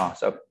 custom guitars.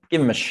 So give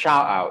him a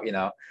shout out, you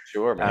know.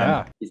 Sure,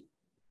 man.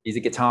 He's a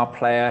guitar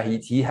player.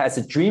 He has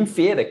a Dream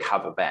Theater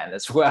cover band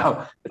as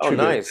well. Oh,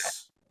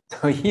 nice.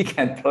 So he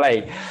can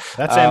play.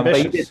 That's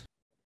ambitious.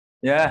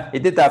 He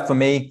did that for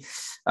me.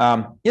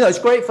 You know, it's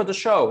great for the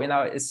show. You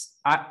know, it's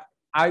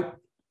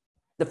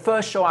the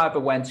first show I ever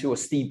went to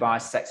was Steve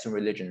Vai's Sex and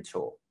Religion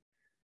tour.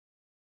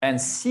 And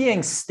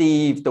seeing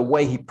Steve, the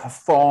way he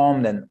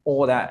performed and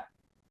all that,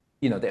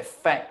 you know, the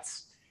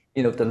effects,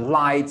 you know, the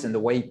lights and the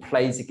way he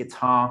plays the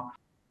guitar.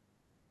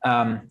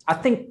 I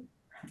think,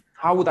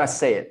 how would I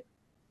say it?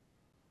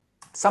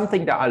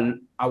 Something that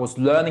I was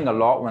learning a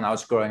lot when I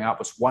was growing up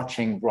was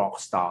watching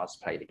rock stars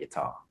play the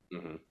guitar.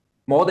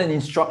 More than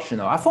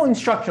instructional. I thought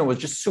instructional was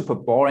just super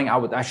boring. I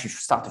would actually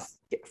start to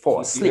fall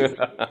asleep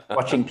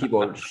watching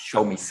people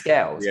show me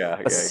scales.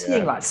 But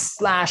seeing like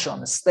Slash on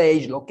the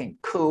stage looking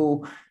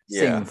cool,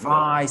 seeing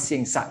Vai,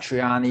 seeing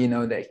Satriani, you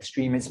know, the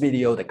Extremist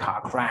video, the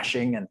car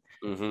crashing.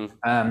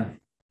 And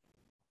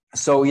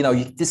so, you know,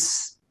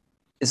 this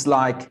is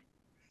like,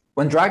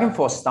 when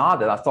DragonForce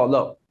started, I thought,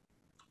 look,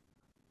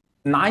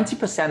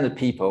 90% of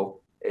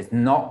people is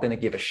not going to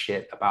give a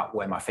shit about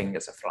where my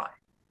fingers are flying.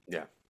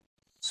 Yeah.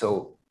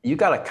 So you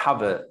got to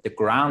cover the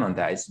ground on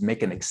that. Is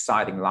make an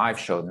exciting live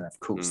show and have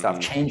cool stuff,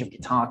 change of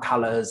guitar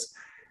colors,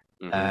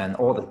 and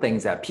all the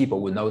things that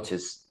people will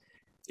notice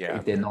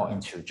if they're not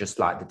into just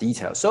like the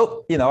details.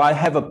 So, you know, I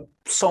have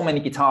so many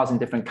guitars in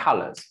different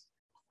colors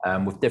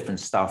with different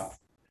stuff,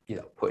 you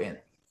know, put in.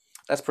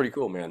 That's pretty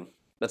cool, man.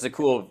 That's a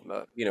cool,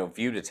 you know,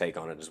 view to take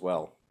on it as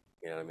well.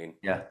 You know what I mean?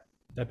 Yeah.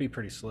 That'd be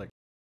pretty slick.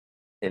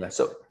 Yeah.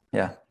 So,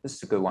 yeah, this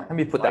is a good one. Let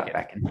me put that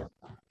back in.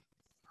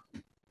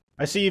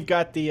 I see you've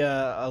got the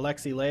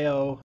Alexi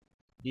Leo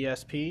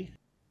ESP.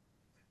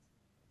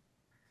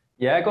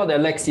 Yeah, I got the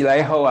Alexi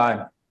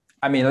Leho.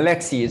 I mean,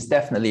 Alexi is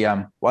definitely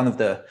one of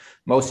the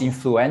most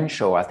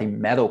influential, I think,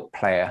 metal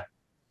player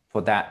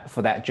for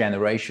that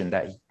generation.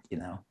 That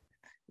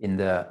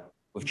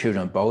with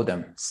Children of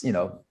Bodom,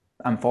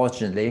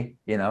 unfortunately,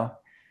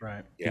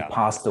 Right. he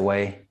passed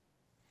away.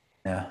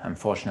 Yeah,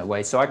 unfortunate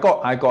way. So I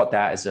got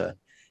that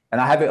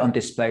and I have it on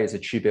display as a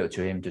tribute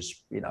to him,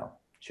 just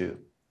to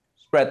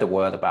spread the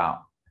word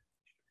about.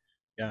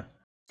 Yeah.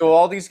 So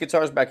all these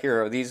guitars back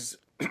here, are these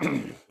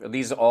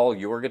all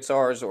your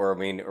guitars, or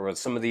or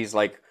some of these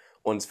like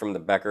ones from the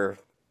Becker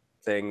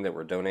thing that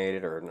were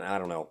donated, or I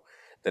don't know,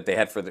 that they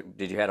had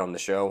did you had on the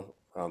show?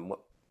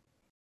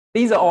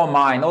 These are all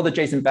mine. All the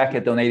Jason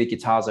Becker donated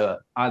guitars are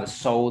either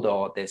sold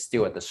or they're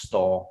still at the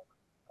store.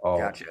 Or,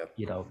 gotcha.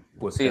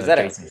 With See,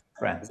 Jason's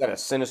friend. Is that a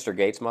Sinister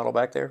Gates model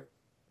back there?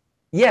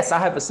 Yes, I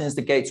have a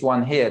Sinister Gates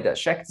one here that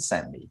Schechter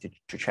sent me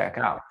to check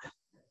out.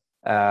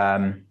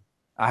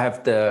 I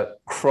have the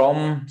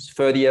Chrome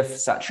 30th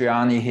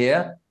Satriani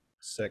here.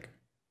 Sick.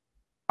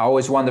 I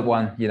always wanted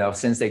one,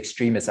 since the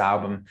Extremist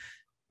album.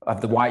 I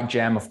have the White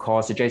Gem, of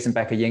course, the Jason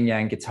Becker Yin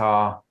Yang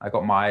guitar. I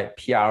got my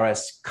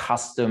PRS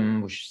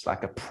Custom, which is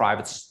like a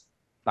private,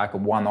 like a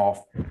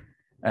one-off,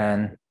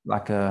 and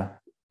like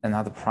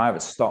another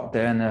private stock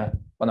there, and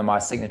one of my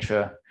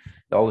the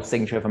old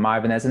signature from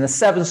Ibanez, and the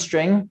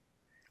 7-string.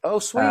 Oh,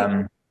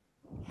 sweet.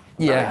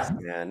 Yeah. Nice,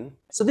 man.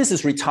 So this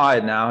is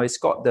retired now. It's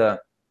got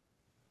the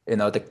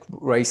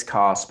race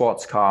car,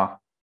 sports car,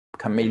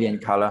 chameleon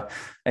color.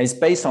 And it's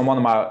based on one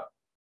of my,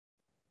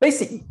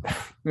 basically,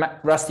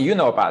 Rusty, you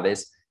know about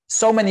this.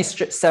 So many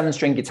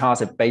 7-string guitars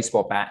have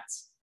baseball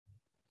bats.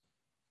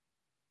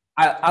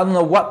 I don't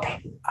know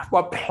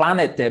what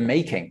planet they're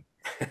making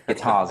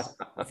guitars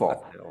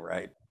for.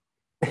 Right.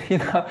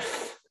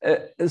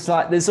 It's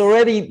like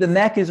the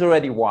neck is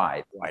already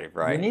wide.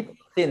 Right. You need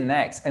thin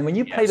necks. And when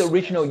you play the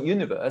original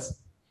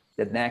Universe,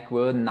 the neck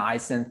were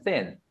nice and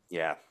thin.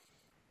 Yeah.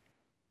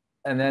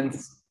 And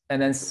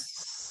then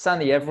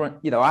suddenly everyone,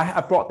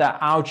 I brought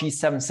that RG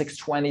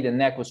 7620, the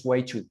neck was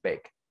way too big.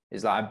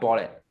 It's like I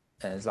bought it.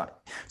 And it's like,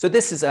 so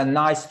this is a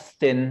nice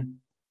thin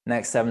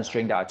neck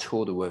 7-string that I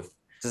tooled with.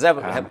 Does that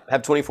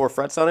have 24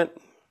 frets on it?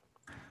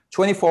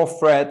 24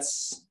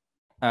 frets,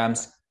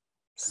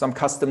 some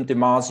custom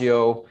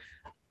DiMarzio,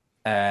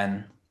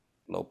 and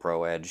low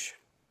pro edge.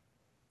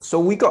 So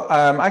we got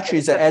actually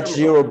it's an Edge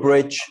Zero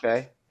bridge.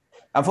 Okay.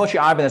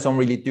 Unfortunately, Ibanez don't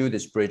really do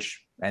this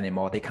bridge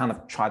anymore. They kind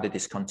of try to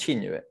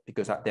discontinue it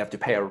because they have to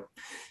pay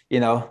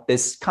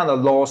this kind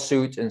of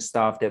lawsuit and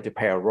stuff. They have to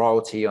pay a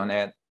royalty on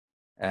it.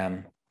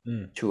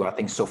 To I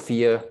think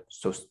Sophia,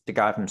 so the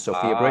guy from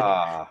Sophia Bridge.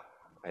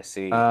 I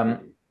see.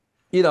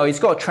 He's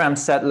got a tram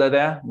settler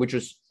there, which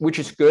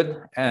is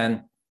good,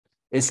 and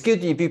it's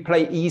good if you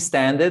play E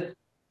standard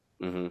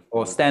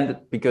or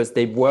standard because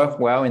they work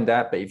well in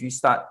that. But if you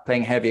start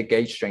playing heavier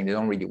gauge string, they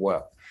don't really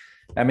work.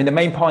 I mean, the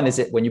main point is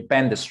that when you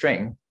bend the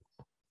string,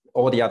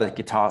 all the other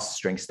guitar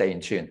strings stay in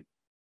tune.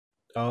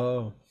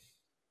 Oh.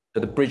 So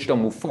the bridge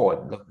don't move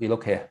forward.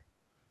 Look here.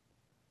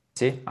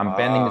 See, I'm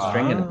bending the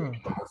string and the bridge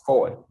don't move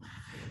forward.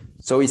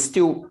 So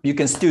you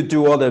can still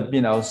do all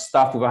the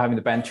stuff without having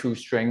to bend 2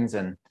 strings,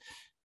 and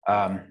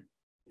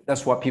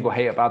that's what people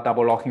hate about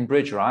double locking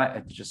bridge,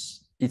 right?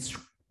 It's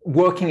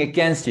working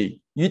against you.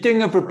 You're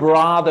doing a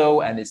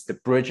vibrato, and the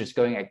bridge is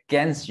going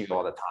against you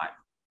all the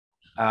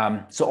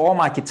time. So all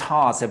my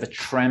guitars have a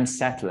tram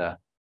settler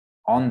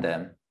on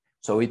them,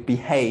 so it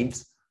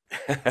behaves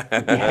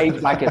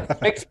like a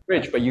fixed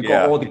bridge, but you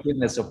got all the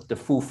goodness of the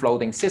full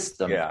floating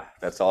system. Yeah,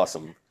 that's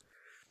awesome.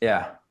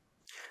 Yeah,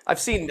 I've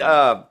seen.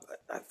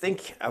 I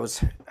think I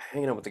was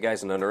hanging out with the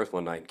guys in Unearth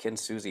one night. Ken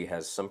Suzy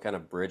has some kind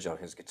of bridge on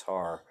his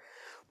guitar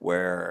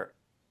where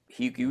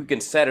you can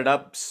set it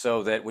up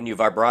so that when you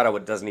vibrato,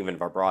 it doesn't even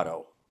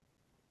vibrato.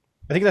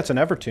 I think that's an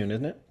Evertune,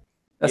 isn't it?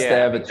 That's the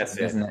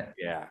Evertune, isn't it?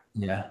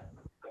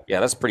 Yeah,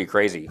 that's pretty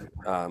crazy.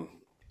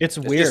 It's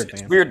weird.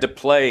 It's weird to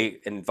play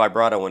in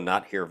vibrato and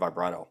not hear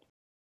vibrato.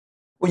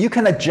 Well, you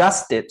can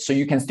adjust it so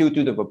you can still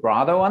do the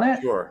vibrato on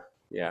it. Sure.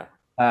 Yeah.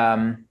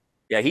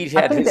 He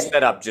had his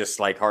setup just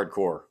like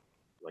hardcore.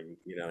 Like,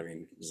 you know what I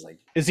mean? It's like,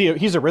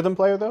 he's a rhythm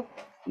player though?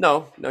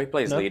 No, he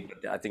plays lead.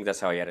 I think that's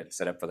how he had it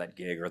set up for that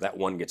gig or that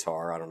one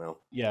guitar. I don't know.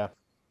 Yeah.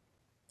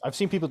 I've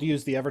seen people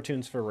use the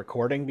Evertunes for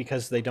recording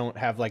because they don't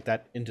have like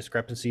that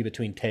indiscrepancy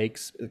between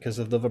takes because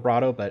of the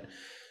vibrato, but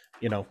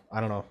I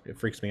don't know. It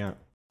freaks me out.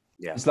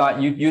 Yeah. It's like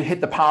you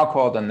hit the power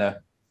chord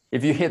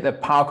if you hit the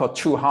power chord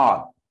too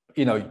hard,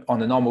 on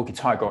the normal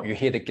guitar, you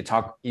hear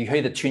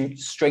the tune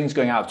strings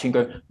going out, tune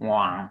going,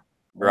 wah,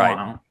 right.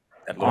 Wah,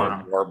 that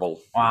little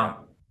warble. Wah.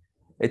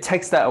 It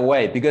takes that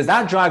away because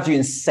that drives you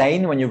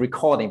insane when you're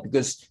recording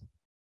because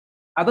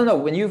I don't know,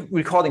 when you're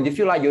recording, do you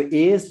feel like your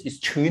ears is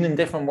tuned in a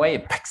different way?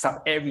 It picks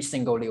up every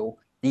single little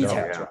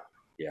detail.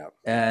 Yeah.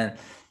 And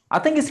I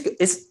think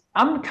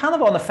I'm kind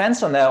of on the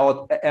fence on that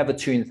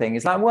Evertune thing.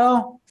 It's like,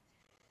 well,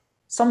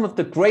 some of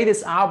the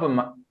greatest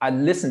album I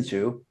listened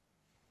to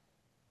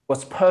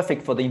was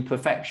perfect for the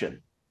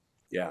imperfection.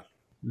 Yeah.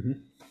 Mm-hmm.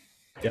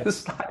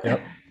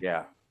 Yep.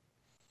 Yeah.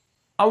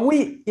 are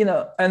we,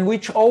 and we're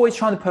always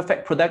trying to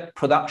perfect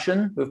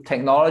production with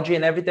technology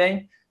and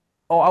everything,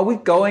 or are we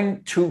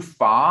going too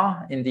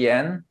far in the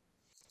end?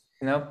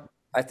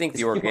 I think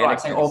the organic organic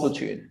saying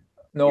auto-tune.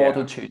 No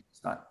auto-tune.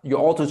 You're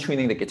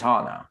auto-tuning the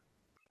guitar now.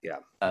 Yeah.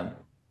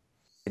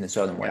 In a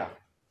certain way.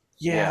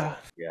 Yeah.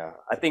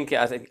 I think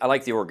I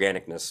like the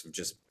organicness of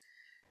just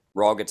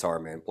raw guitar,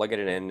 man. Plug it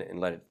in and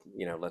let it,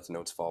 let the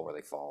notes fall where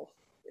they fall.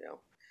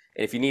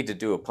 And if you need to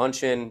do a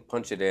punch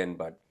it in,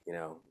 but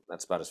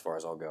that's about as far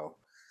as I'll go.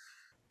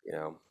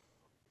 I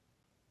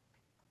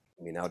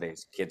mean,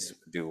 nowadays kids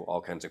do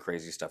all kinds of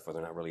crazy stuff where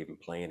they're not really even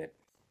playing it.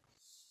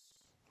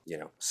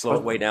 Slow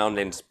it way down,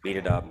 then speed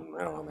it up.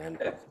 I don't know, man.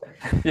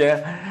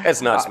 Yeah,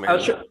 it's nuts, man.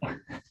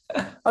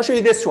 I'll show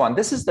you this one.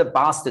 This is the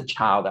Bastard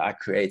Child that I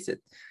created.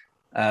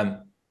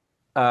 Why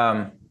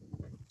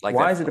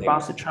is it the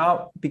Bastard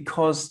Child?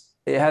 Because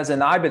it has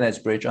an Ibanez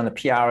bridge on the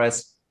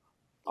PRS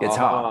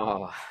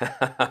guitar.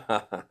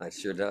 Oh, it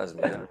sure does,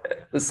 man.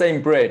 The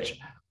same bridge.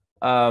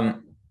 But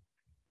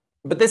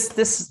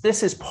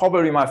this is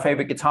probably my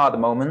favorite guitar at the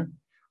moment.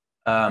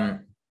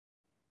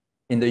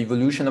 In the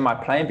evolution of my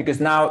playing, because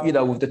now,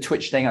 with the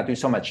Twitch thing, I do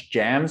so much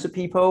jams with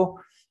people,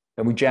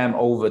 and we jam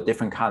over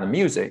different kind of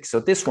music. So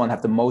this one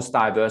have the most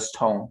diverse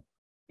tone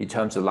in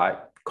terms of like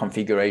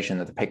configuration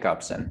of the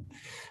pickups, and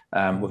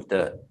with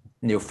the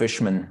Neil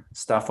Fishman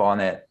stuff on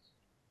it,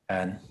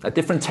 and a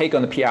different take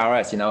on the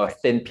PRS, a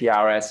thin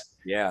PRS.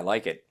 Yeah, I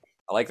like it.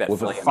 I like that.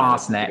 With a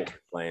fast neck.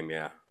 Flame,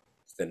 yeah.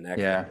 Thin neck.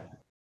 Yeah.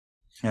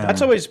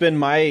 That's always been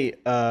my,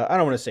 I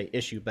don't want to say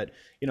issue, but,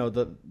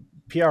 the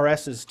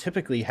PRSs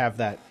typically have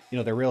that,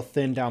 they're real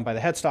thin down by the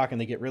headstock and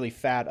they get really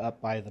fat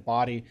up by the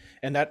body.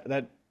 And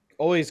that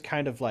always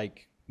kind of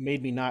like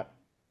made me not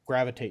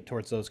gravitate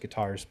towards those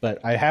guitars.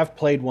 But I have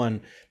played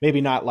one,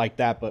 maybe not like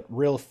that, but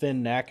real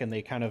thin neck, and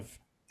they kind of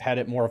had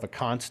it more of a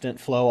constant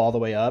flow all the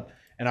way up.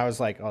 And I was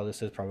like, oh,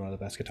 this is probably one of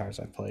the best guitars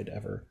I've played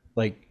ever.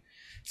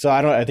 So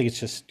I think it's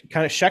just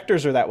kind of,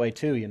 Schecters are that way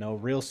too,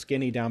 real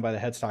skinny down by the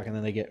headstock, and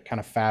then they get kind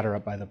of fatter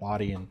up by the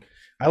body. And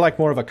I like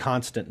more of a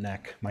constant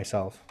neck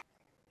myself.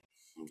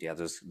 Yeah,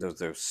 those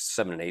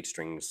 7 and 8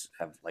 strings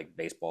have like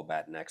baseball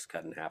bat necks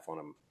cut in half on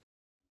them.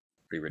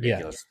 Pretty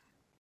ridiculous. Yeah.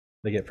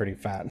 They get pretty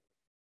fat.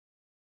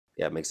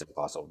 Yeah, it makes it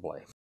impossible to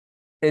play.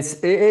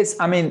 It is.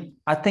 I mean,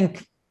 I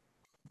think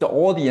the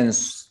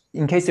audience,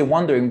 in case they're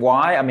wondering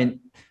why, I mean,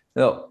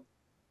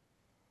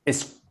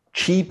 it's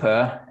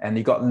cheaper and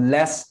you got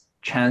less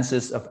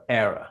chances of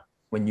error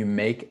when you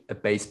make a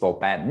baseball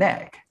bat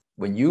neck.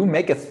 When you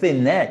make a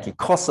thin neck, it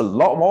costs a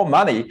lot more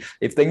money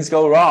if things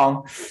go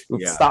wrong.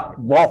 You start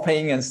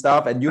warping and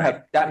stuff, and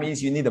that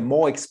means you need a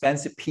more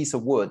expensive piece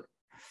of wood.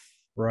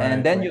 Right.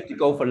 And then you have to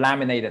go for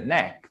laminated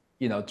neck,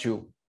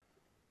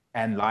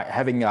 and like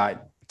having like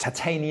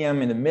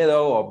titanium in the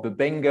middle or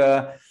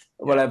Bubinga,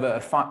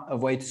 whatever, a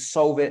way to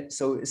solve it.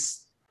 So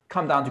it's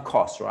come down to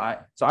cost, right?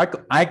 So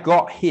I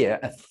got here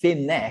a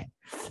thin neck,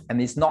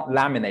 and it's not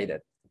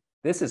laminated.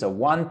 This is a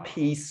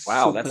one-piece,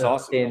 that's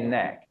awesome. Thin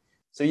neck.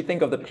 So you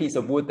think of the piece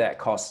of wood that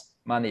costs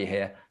money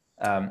here.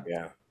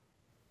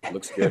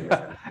 Looks good,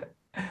 man.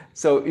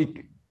 So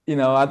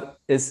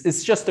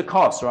it's just the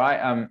cost,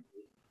 right?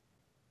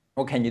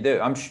 What can you do?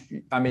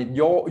 I mean,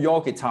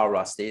 your guitar,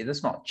 Rusty,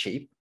 that's not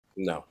cheap.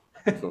 No,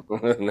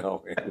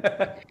 no.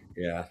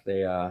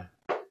 Yeah,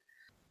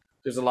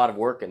 there's a lot of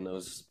work in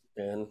those,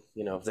 and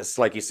this,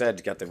 like you said,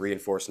 you got the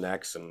reinforced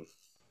necks and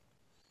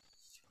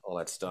all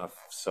that stuff.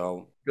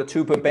 So your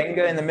two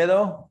Bubinga in the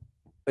middle,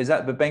 is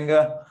that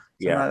Bubinga?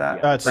 Yeah,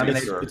 like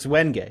that? It's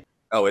Wenge.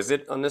 Oh, is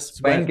it on this?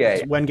 Wenge.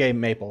 It's Wenge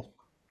maple.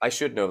 I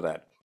should know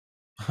that.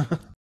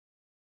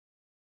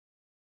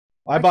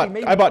 I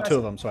bought 2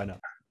 of them, so I know.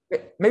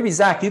 Maybe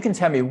Zach, you can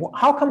tell me,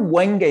 how come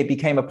Wenge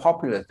became a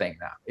popular thing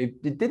now?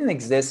 It didn't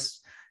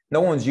exist.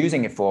 No one's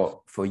using it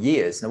for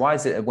years. Now, why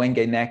is it a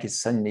Wenge neck is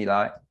suddenly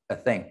like a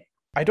thing?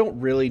 I don't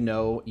really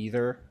know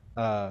either.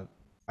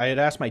 I had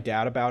asked my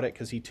dad about it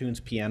because he tunes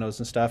pianos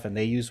and stuff, and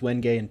they use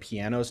Wenge in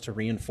pianos to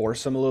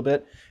reinforce them a little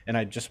bit. And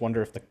I just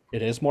wonder if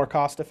it is more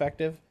cost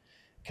effective,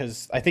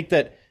 because I think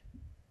that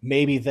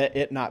maybe that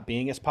it not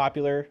being as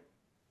popular,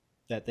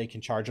 that they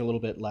can charge a little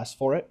bit less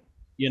for it.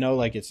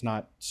 Like it's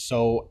not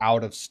so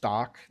out of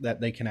stock that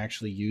they can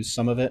actually use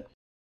some of it.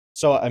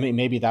 So, I mean,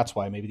 maybe that's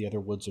why. Maybe the other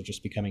woods are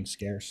just becoming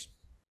scarce,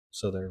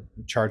 so they're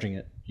charging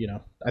it.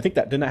 I think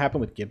that didn't happen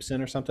with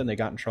Gibson or something. They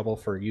got in trouble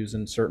for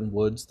using certain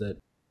woods that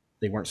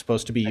they weren't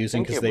supposed to be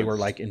using because they were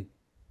like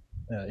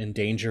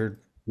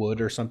endangered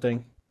wood or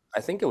something. I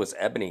think it was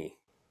ebony.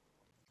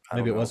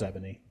 Maybe it was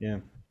ebony, yeah.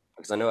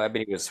 Because I know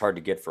ebony was hard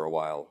to get for a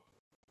while.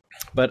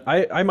 But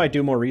I might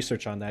do more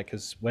research on that,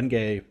 because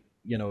Wenge,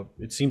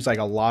 it seems like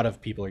a lot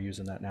of people are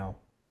using that now.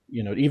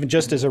 Even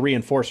just as a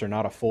reinforcer,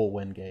 not a full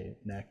Wenge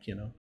neck.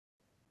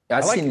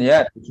 I've seen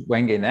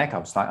Wenge neck. I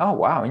was like, oh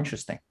wow,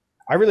 interesting.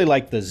 I really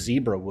like the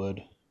zebra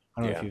wood.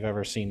 I don't know if you've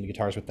ever seen the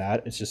guitars with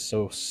that. It's just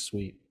so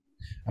sweet.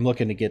 I'm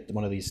looking to get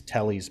one of these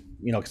Tellys,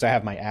 because I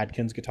have my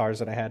Adkins guitars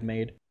that I had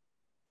made,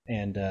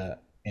 and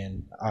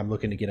I'm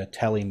looking to get a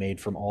Telly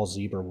made from all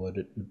zebra wood.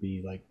 It would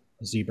be like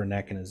a zebra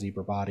neck and a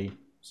zebra body.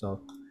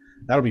 So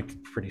That'll be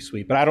pretty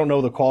sweet. But I don't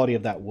know the quality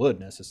of that wood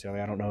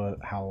necessarily. I don't know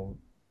how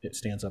it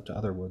stands up to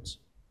other woods.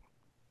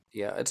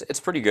 Yeah, it's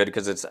pretty good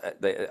because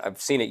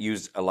I've seen it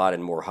used a lot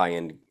in more high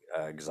end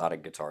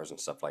exotic guitars and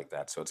stuff like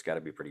that. So it's got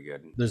to be pretty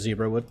good. The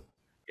zebra wood.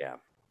 Yeah.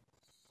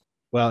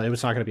 Well, it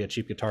was not going to be a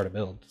cheap guitar to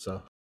build,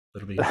 so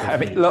it'll be. I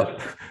mean, look,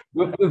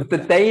 with the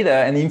data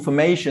and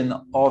information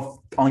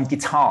on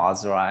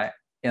guitars, right,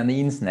 on the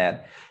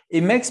internet,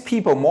 it makes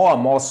people more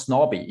and more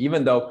snobby,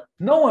 even though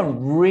no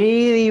one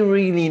really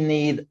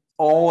need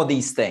all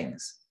these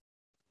things.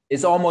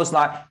 It's almost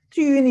like,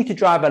 do you need to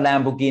drive a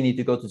Lamborghini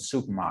to go to the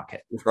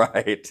supermarket?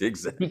 Right,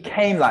 exactly. It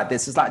became like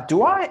this. It's like, do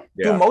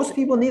most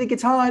people need a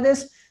guitar like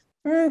this?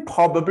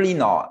 Probably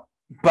not.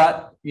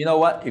 But you know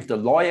what? If the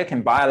lawyer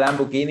can buy a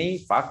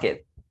Lamborghini, fuck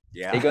it.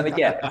 Yeah. They're going to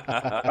get it,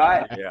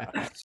 right?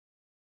 Yeah.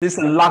 This is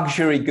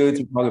luxury goods.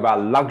 We talk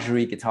about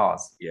luxury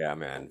guitars. Yeah,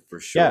 man, for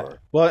sure. Yeah.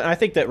 Well, and I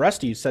think that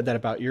Rusty, you said that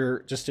about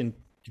your just in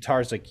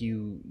guitars, like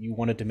you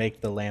wanted to make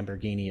the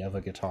Lamborghini of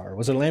a guitar.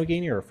 Was it a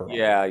Lamborghini or a Ferrari?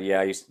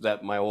 Yeah.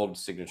 That my old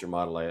signature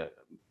model.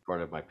 Part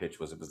of my pitch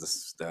was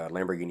the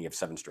Lamborghini of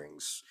 7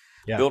 strings,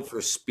 built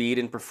for speed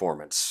and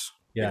performance.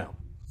 Yeah.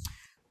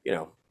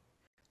 You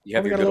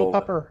have your good old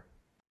pupper.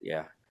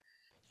 Yeah.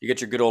 You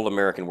get your good old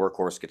American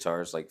workhorse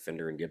guitars like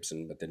Fender and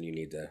Gibson, but then you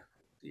need the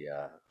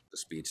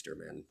Speedster,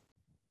 man.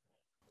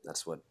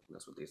 That's what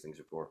these things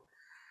are for.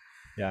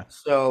 Yeah.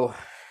 So,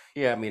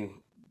 yeah, I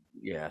mean,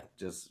 yeah,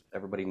 does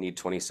everybody need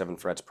 27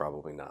 frets?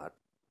 Probably not.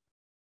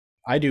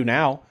 I do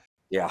now.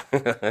 Yeah.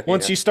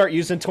 Once you start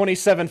using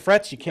 27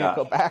 frets, you can't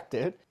go back,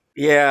 dude.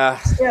 Yeah.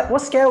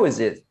 What scale is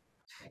it?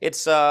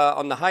 It's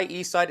on the high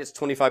E side, it's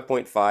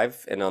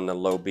 25.5, and on the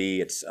low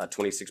B, it's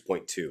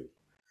 26.2.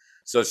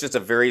 So it's just a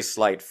very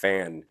slight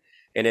fan,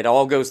 and it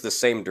all goes the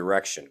same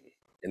direction,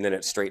 and then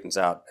it straightens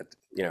out.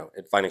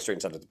 It finally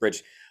straightens out at the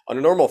bridge. On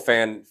a normal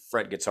fan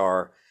fret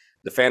guitar,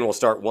 the fan will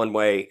start one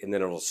way, and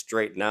then it'll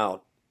straighten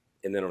out,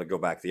 and then it'll go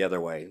back the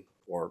other way,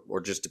 or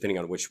just depending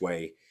on which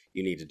way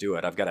you need to do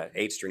it. I've got an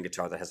 8-string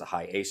guitar that has a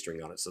high A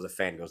string on it, so the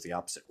fan goes the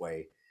opposite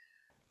way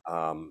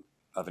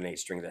of an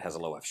 8-string that has a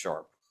low F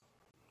sharp.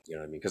 You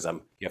know what I mean? Because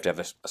you have to have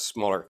a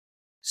smaller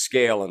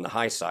scale on the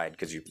high side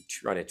because you're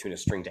trying to tune a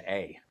string to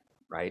A,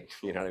 right?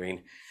 You know what I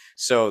mean?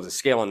 So the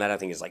scale on that I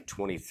think is like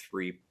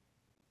 23.4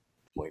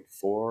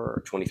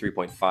 or 23.5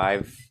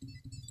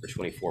 or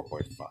 24.5.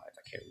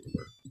 I can't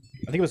remember.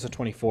 I think it was a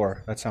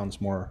 24. That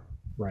sounds more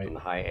right. On the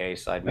high A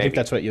side, maybe. I think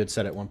that's what you had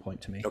said at one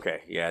point to me.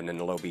 Okay, yeah, and then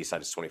the low B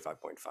side is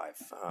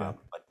 25.5.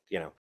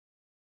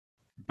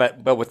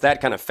 But with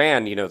that kind of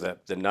fan,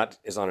 the nut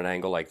is on an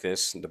angle like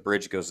this, and the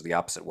bridge goes the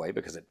opposite way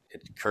because it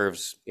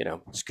curves,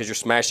 because you're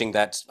smashing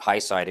that high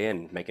side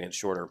in, making it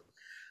shorter,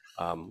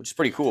 which is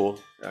pretty cool,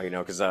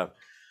 because there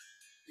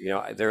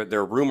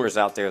are rumors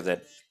out there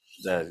that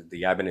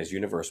the Ibanez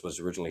Universe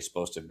was originally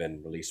supposed to have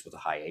been released with a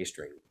high A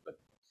string, but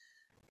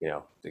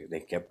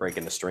they kept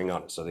breaking the string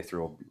on it, so they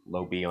threw a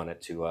low B on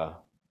it to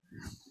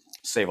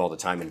save all the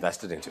time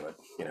invested into it.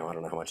 I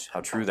don't know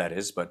how true that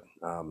is, but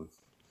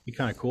be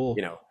kind of cool.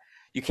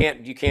 You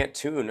can't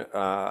tune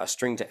a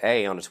string to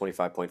A on a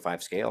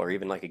 25.5 scale or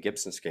even like a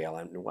Gibson scale.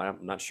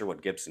 I'm not sure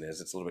what Gibson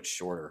is. It's a little bit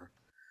shorter.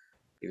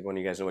 Either one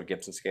of you guys know what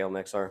Gibson scale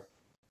necks are?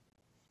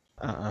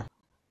 I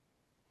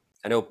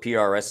know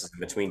PRS is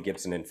between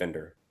Gibson and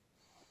Fender.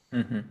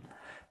 Mm-hmm.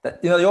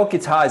 Your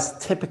guitar is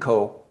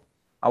typical.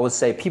 I would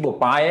say people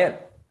buy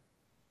it.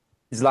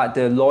 It's like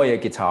the lawyer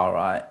guitar,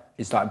 right?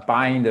 It's like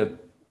buying the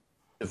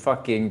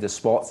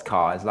sports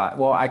car. It's like,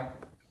 well,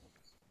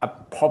 I'm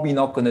probably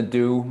not going to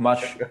do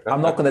much.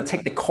 I'm not going to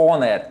take the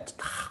corner at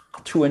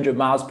 200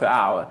 miles per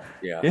hour.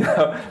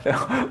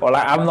 Yeah. Or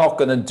like, I'm not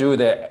going to do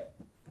the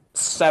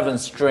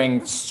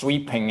 7-string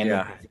sweeping.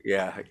 Yeah.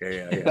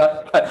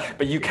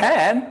 But you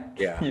can.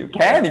 Yeah. You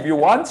can if you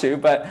want to,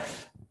 but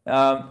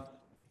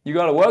you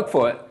got to work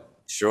for it.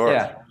 Sure.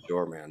 Yeah.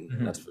 Sure, man.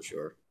 Mm-hmm. That's for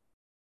sure.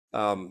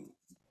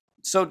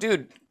 So,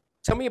 dude,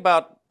 tell me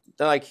about,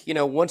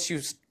 once you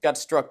got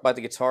struck by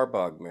the guitar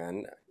bug,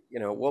 man,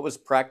 what was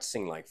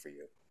practicing like for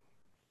you?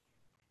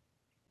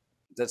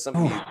 Is that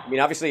something,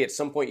 obviously at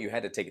some point you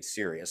had to take it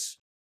serious,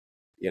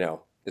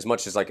 as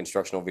much as like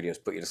instructional videos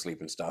put you to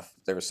sleep and stuff.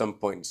 There was some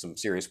point some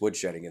serious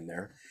woodshedding in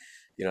there.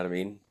 You know what I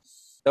mean?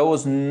 There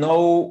was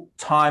no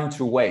time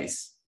to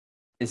waste.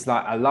 It's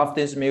like, I love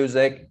this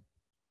music.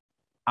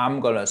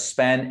 I'm going to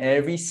spend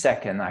every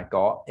second I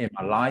got in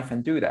my life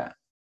and do that.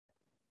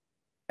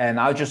 And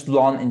I just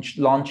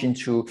launch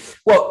into,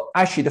 well,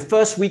 actually the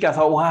first week I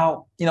thought,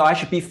 wow,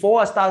 actually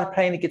before I started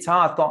playing the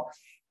guitar, I thought,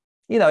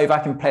 if I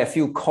can play a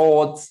few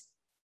chords,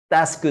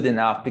 that's good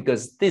enough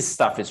because this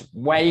stuff is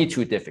way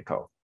too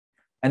difficult.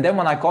 And then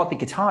when I got the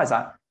guitar, it's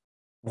like,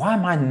 why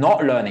am I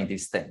not learning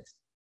these things?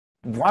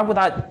 Why would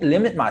I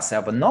limit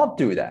myself and not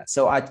do that?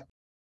 So I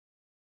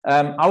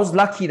was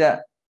lucky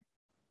that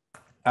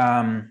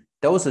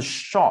there was a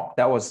shop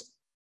that was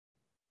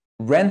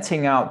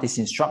renting out this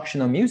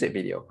instructional music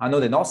video. I know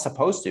they're not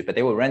supposed to, but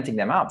they were renting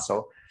them out.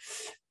 So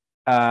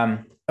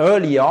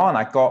early on,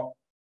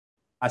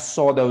 I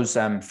saw those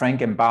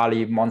Frank and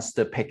Barley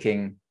monster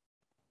picking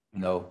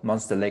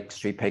Monster Lick,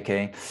 Street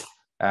Picking,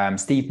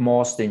 Steve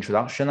Morse, the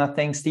introduction, I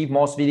think, Steve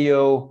Morse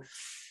video,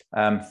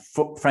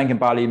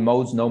 Frankenbali,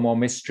 Modes, No More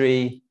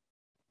Mystery,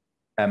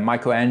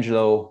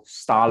 Michelangelo,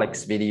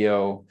 Starlick's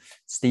video,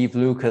 Steve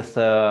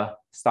Lukather,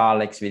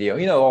 Starlick's video,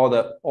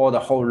 all the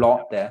whole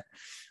lot there.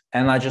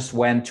 And I just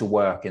went to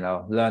work,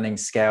 learning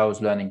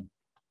scales, learning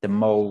the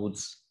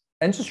modes,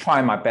 and just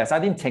trying my best. I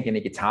didn't take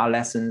any guitar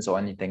lessons or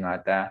anything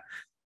like that.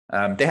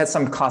 They had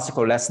some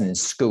classical lessons in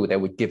school they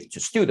would give to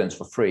students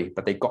for free,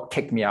 but they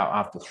kicked me out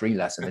after 3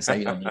 lessons. They said,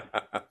 you don't need,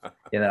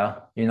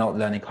 you're not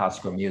learning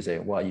classical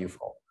music. What are you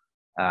for?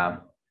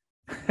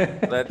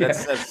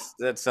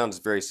 That sounds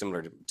very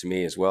similar to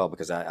me as well,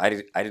 because I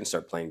didn't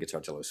start playing guitar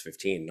until I was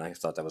 15, and I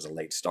thought that was a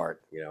late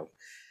start.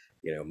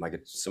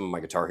 Some of my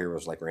guitar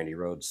heroes like Randy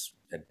Rhoads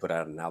had put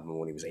out an album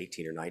when he was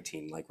 18 or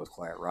 19, like with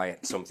Quiet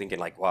Riot. So I'm thinking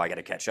like, wow, I got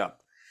to catch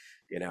up,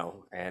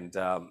 and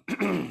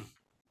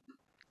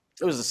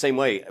it was the same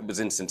way. It was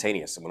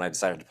instantaneous. And when I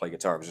decided to play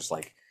guitar, it was just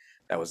like,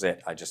 that was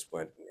it. I just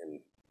went and,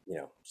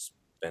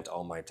 spent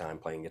all my time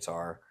playing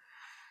guitar.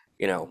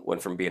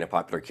 Went from being a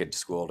popular kid to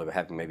school to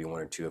having maybe 1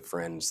 or 2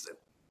 friends that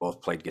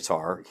both played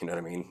guitar. You know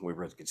what I mean? We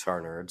were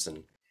guitar nerds.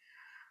 And,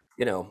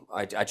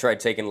 I tried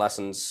taking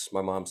lessons.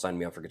 My mom signed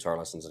me up for guitar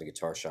lessons at a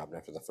guitar shop. And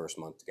after the first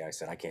month, the guy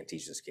said, I can't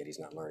teach this kid. He's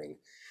not learning.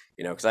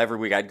 Because every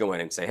week I'd go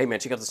in and say, hey, man,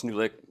 check out this new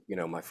lick,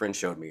 my friend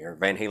showed me, or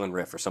Van Halen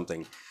riff or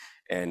something.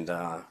 And,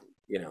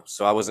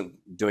 so I wasn't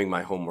doing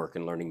my homework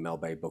and learning Mel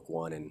Bay Book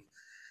 1 and,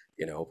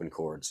 open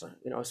chords.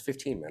 I was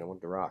 15, man. I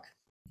wanted to rock.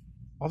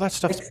 All that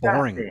stuff's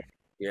boring.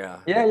 Yeah,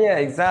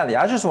 exactly.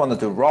 I just wanted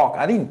to rock.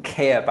 I didn't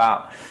care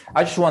about,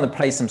 I just want to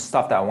play some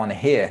stuff that I want to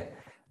hear.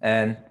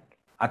 And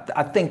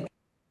I think,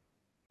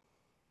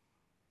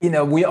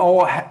 we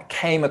all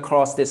came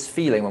across this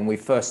feeling when we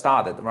first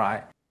started,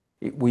 right?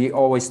 We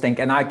always think,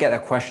 and I get a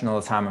question all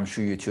the time, I'm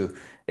sure you too,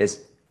 is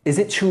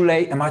it too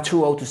late? Am I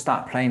too old to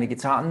start playing the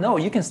guitar? No,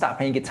 you can start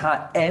playing guitar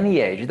at any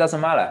age. It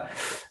doesn't matter.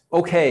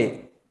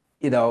 Okay,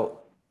 you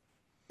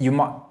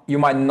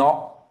might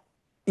not,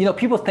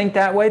 people think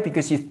that way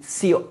because you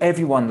see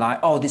everyone like,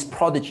 oh, this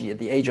prodigy at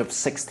the age of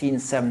 16,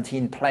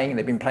 17 playing,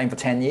 they've been playing for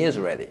 10 years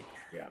already.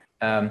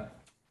 Yeah.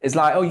 It's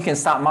like, oh, you can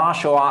start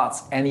martial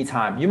arts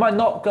anytime. You might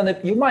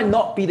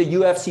not be the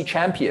UFC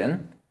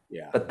champion,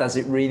 but does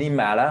it really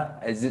matter?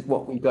 Is it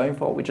what we're going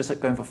for? We're just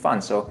going for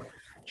fun. So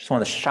just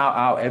want to shout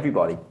out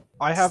everybody.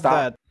 I have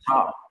that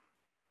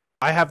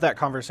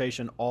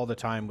conversation all the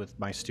time with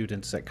my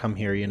students that come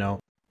here,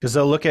 because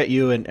they'll look at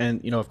you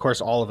and of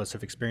course all of us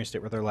have experienced it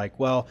where they're like,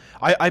 well,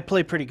 I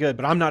play pretty good,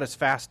 but I'm not as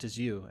fast as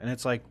you. And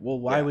it's like, well,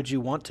 why would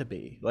you want to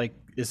be? Like,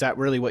 is that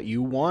really what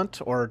you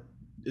want? Or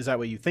is that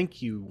what you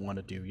think you want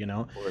to do?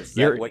 Or is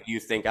that what you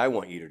think I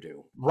want you to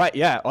do? Right.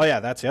 Yeah. Oh yeah.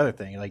 That's the other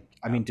thing. Like,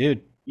 I mean,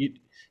 dude, you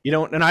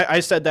don't, and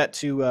I said that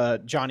to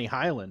Johnny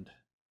Highland.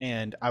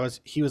 And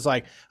he was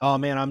like, oh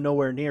man, I'm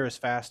nowhere near as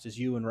fast as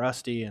you and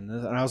Rusty. And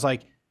I was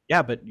like,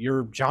 yeah, but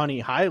you're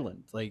Johnny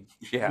Highland. Like,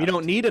 we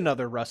don't need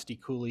another Rusty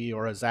Cooley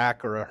or a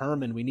Zach or a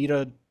Herman. We need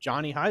a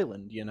Johnny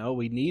Highland,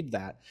 we need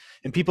that.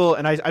 And people,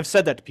 and I've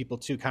said that to people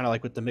too, kind of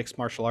like with the mixed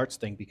martial arts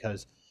thing,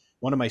 because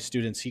one of my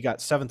students, he got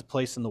 7th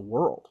place in the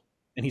world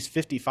and he's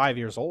 55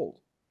 years old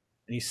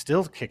and he's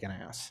still kicking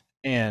ass.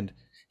 And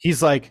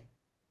he's like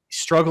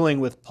struggling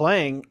with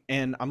playing.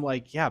 And I'm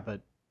like, yeah,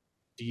 but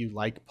do you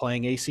like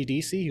playing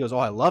AC/DC? He goes, oh,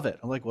 I love it.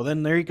 I'm like, well,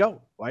 then there you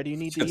go. Why do you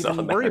need to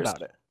even worry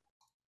about it?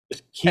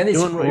 Just keep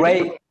doing what you're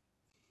doing.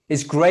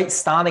 It's great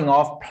starting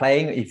off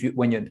playing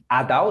when you're an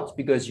adult,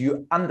 because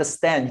you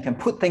understand, you can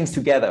put things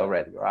together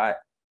already, right?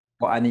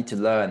 What I need to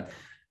learn.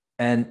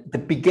 And the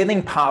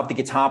beginning part of the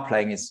guitar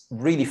playing is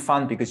really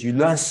fun because you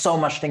learn so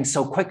much things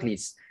so quickly.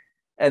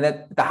 And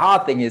then the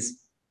hard thing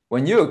is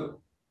when you're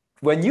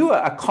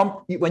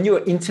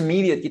an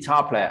intermediate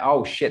guitar player,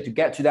 oh shit, to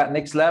get to that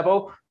next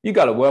level, you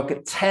got to work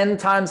it 10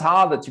 times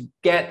harder to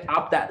get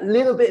up that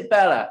little bit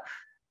better.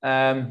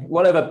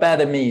 Whatever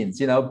better means,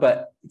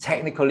 but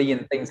technically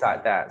and things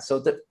like that. So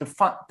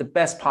the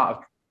best part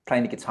of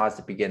playing the guitar is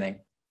the beginning,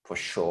 for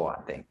sure,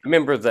 I think. I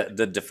remember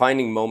the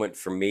defining moment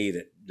for me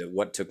that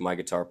what took my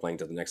guitar playing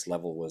to the next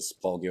level was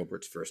Paul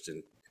Gilbert's first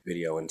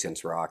video,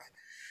 Intense Rock.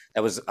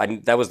 That was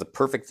the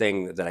perfect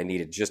thing that I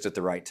needed just at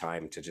the right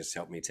time to just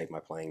help me take my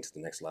playing to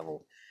the next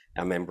level.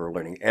 I remember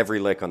learning every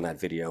lick on that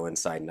video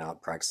inside and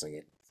out, practicing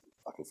it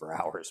fucking for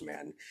hours,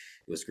 man.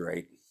 It was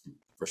great,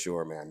 for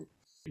sure, man.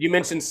 You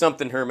mentioned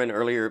something, Herman,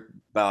 earlier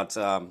about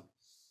the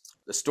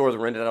store that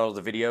rented out all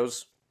the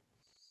videos,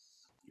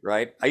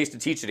 right? I used to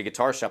teach at a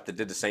guitar shop that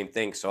did the same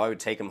thing, so I would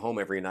take them home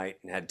every night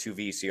and had 2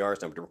 VCRs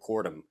and I would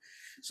record them.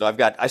 So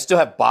I still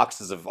have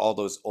boxes of all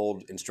those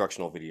old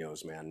instructional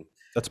videos, man.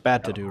 That's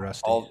bad to do,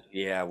 Rusty.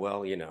 Yeah,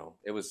 well,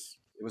 it was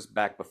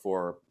back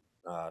before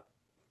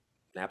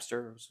Napster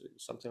or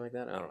something like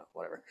that. I don't know,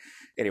 whatever.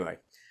 Anyway,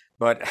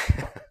 but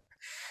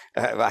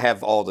I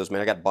have all those, man.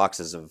 I got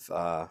boxes of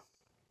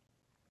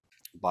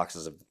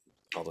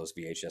all those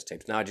VHS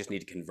tapes. Now I just need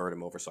to convert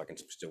them over so I can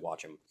still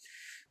watch them.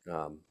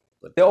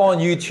 But they're all on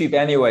YouTube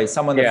anyway.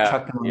 Someone has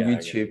chucked them on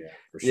YouTube.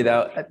 For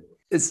sure.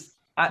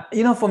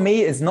 For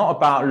me, it's not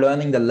about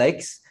learning the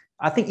licks.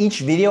 I think each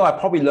video I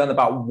probably learn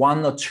about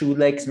 1 or 2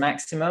 licks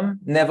maximum,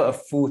 never a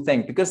full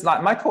thing. Because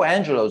like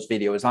Michelangelo's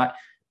video is like,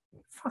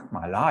 fuck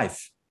my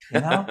life,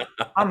 How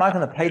am I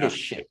going to play this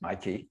shit,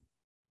 Mikey?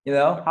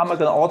 How am I going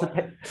to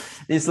auto?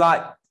 It's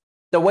like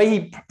the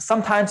way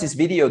sometimes his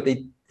video,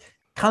 they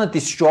kind of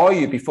destroy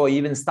you before you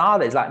even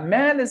start it. It's like,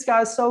 man, this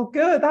guy's so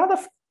good. How am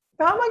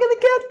I going to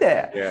get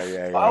there?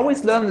 Yeah. I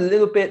always learn a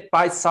little bit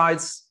bite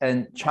size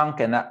and chunk,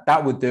 and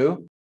that would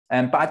do.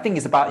 But I think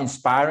it's about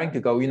inspiring to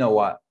go, you know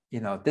what,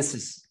 this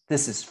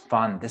is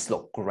fun. This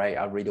looked great.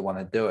 I really want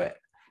to do it.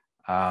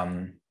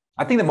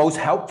 I think the most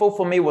helpful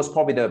for me was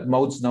probably the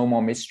Modes No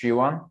More Mystery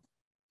one.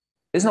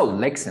 There's no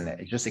licks in it.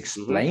 It just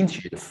explains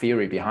to you the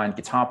theory behind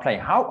guitar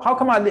playing. How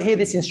come I hear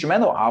these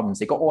instrumental albums?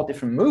 They got all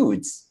different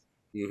moods.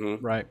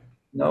 Right.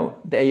 The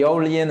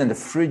Aeolian and the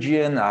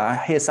Phrygian.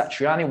 I hear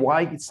Satriani.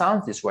 Why it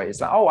sounds this way?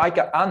 It's like,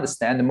 I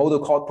understand the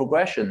modal chord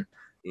progression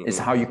is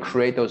how you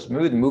create those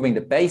moods, moving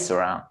the bass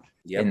around.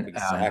 Yep,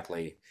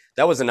 exactly.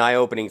 That was an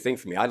eye-opening thing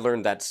for me. I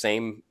learned that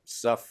same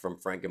stuff from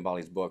Frank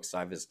Gambale's books. I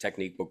have his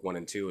technique book 1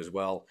 and 2 as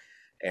well,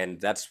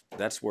 and that's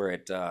where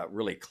it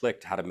really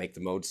clicked how to make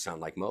the modes sound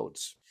like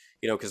modes.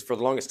 Because for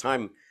the longest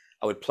time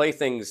I would play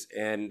things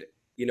and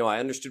I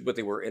understood what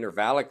they were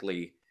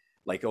intervallically,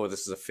 like, oh,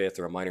 this is a fifth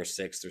or a minor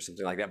sixth or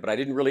something like that, but I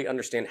didn't really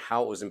understand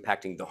how it was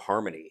impacting the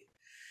harmony.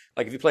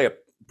 Like if you play a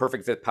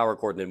perfect fifth power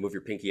chord and then move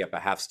your pinky up a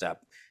half step,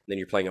 and then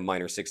you're playing a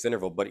minor sixth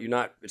interval, but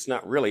it's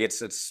not really,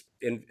 it's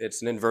an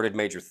inverted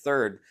major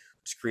third,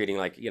 which is creating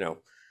like,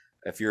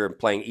 if you're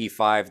playing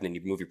E5 and then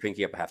you move your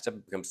pinky up a half step,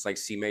 it becomes like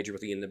C major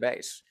with E in the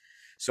bass.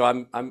 So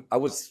I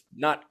was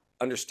not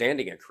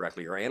understanding it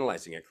correctly or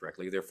analyzing it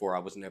correctly. Therefore, I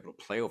wasn't able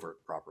to play over it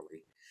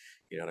properly.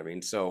 You know what I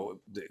mean?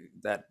 So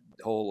that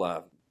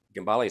whole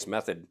Gambale's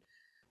method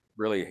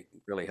really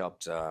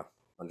helped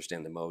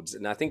understand the modes.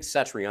 And I think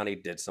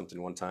Satriani did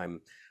something one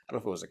time. I don't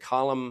know if it was a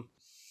column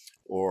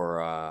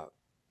or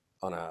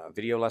on a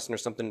video lesson or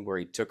something, where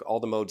he took all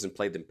the modes and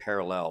played them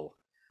parallel,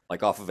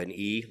 like off of an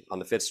E on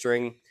the fifth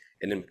string,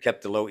 and then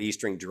kept the low E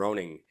string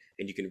droning.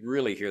 And you can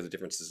really hear the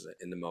differences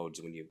in the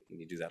modes when you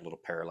do that little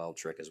parallel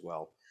trick as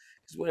well.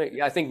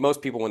 I think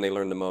most people, when they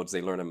learn the modes,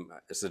 they learn them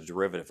as a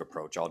derivative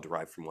approach, all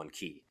derived from one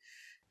key.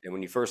 And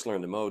when you first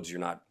learn the modes, you're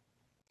not,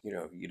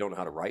 you don't know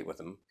how to write with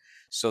them.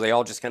 So they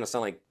all just kind of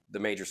sound like the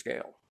major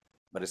scale.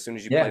 But as soon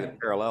as you play them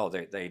parallel,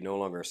 they no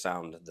longer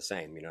sound the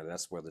same.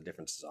 That's where the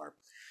differences are,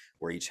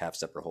 where each half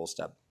step or whole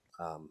step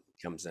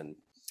comes in.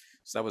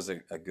 So that was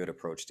a good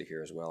approach to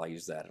hear as well. I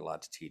use that a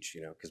lot to teach,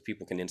 because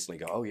people can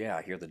instantly go, oh yeah,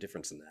 I hear the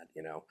difference in that.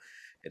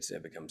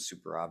 It becomes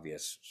super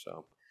obvious.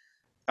 So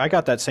I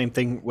got that same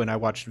thing when I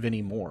watched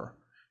Vinnie Moore,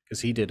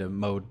 because he did a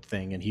mode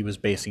thing and he was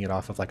basing it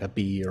off of like a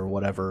B or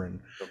whatever,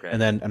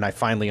 and I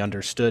finally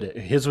understood it.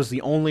 His was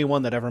the only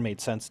one that ever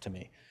made sense to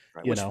me.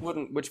 Right.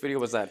 Which video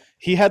was that?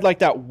 He had like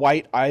that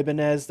white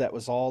Ibanez that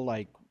was all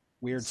like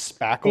weird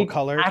spackle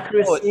color.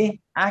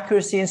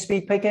 Accuracy and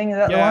speed picking. Is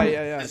that the one?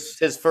 Yeah.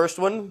 His first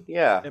one?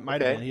 Yeah. It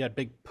might have been. He had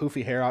big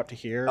poofy hair out to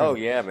here. Oh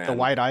yeah, man. The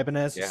white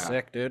Ibanez is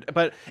sick, dude.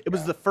 But it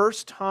was the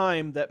first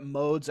time that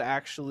modes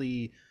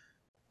actually,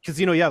 because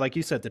like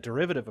you said, the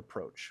derivative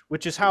approach,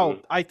 which is how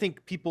I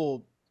think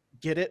people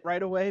get it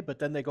right away, but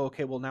then they go,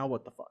 okay, well now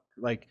what the fuck?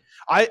 Like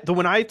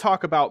when I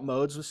talk about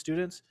modes with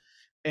students,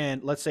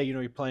 and let's say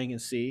you're playing in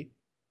C,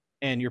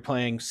 and you're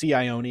playing C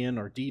Ionian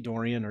or D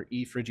Dorian or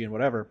E Phrygian,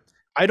 whatever.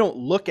 I don't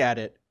look at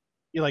it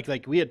like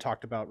we had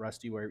talked about,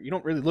 Rusty, where you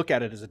don't really look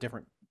at it as a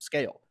different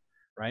scale,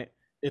 right?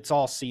 It's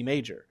all C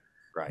major.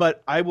 Right.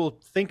 But I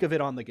will think of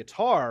it on the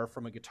guitar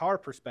from a guitar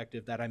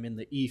perspective that I'm in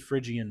the E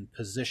Phrygian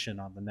position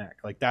on the neck.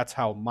 Like that's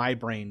how my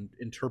brain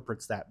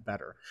interprets that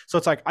better. So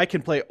it's like I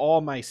can play all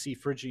my C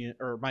Phrygian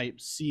or my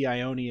C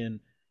Ionian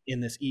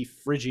in this E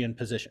Phrygian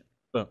position.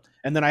 Boom.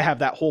 And then I have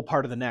that whole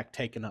part of the neck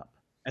taken up.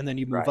 And then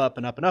you move up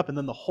and up and up, and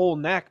then the whole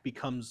neck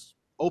becomes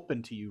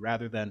open to you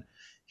rather than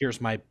here's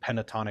my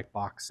pentatonic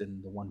box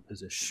in the one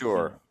position.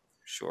 Sure.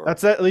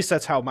 At least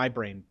that's how my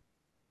brain.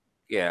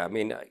 Yeah, I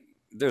mean,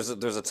 there's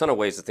a ton of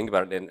ways to think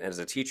about it, and as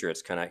a teacher,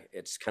 it's kind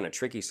of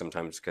tricky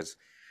sometimes because,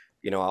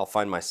 I'll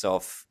find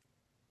myself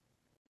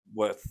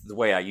with the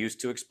way I used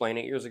to explain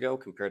it years ago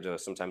compared to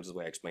sometimes the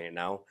way I explain it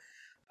now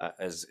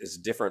is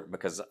different,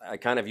 because I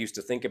kind of used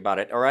to think about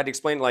it, or I'd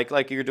explain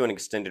like you're doing an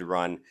extended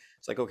run.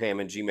 It's like, okay, I'm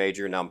in G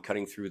major now. I'm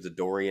cutting through the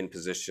Dorian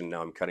position.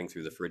 Now I'm cutting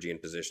through the Phrygian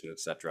position,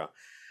 etc.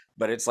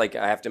 But it's like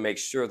I have to make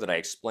sure that I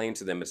explain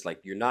to them. It's like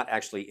you're not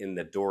actually in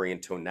the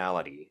Dorian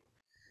tonality.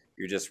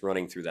 You're just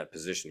running through that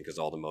position because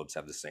all the modes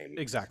have the same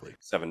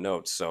 7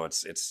 notes. So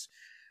it's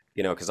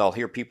because I'll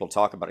hear people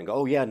talk about it and go,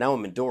 oh yeah, now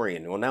I'm in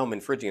Dorian. Well, now I'm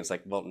in Phrygian. It's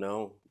like, well,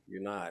 no,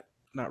 you're not.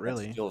 Not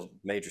really. It's still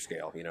major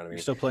scale. You know what I mean?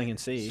 You're still playing in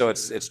C. So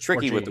it's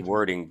tricky with the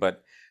wording,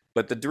 but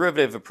the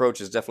derivative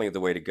approach is definitely the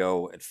way to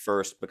go at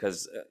first,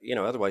 because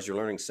otherwise you're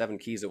learning 7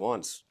 keys at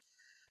once.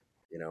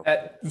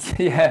 I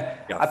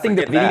think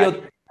the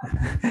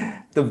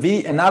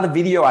video, another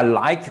video I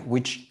liked,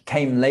 which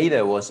came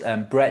later, was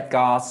Brett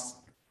Garth's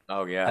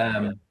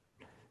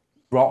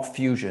rock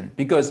fusion,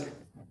 because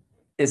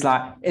it's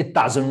like, it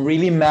doesn't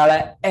really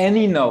matter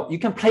any note. You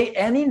can play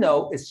any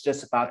note. It's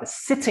just about the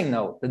sitting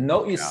note, the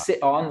note you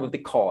sit on with the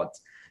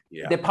chords.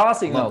 The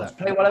passing notes,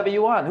 play whatever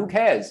you want. Who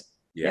cares?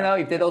 You know,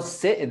 if they don't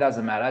sit, it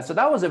doesn't matter. So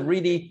that was a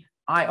really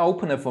eye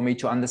opener for me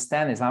to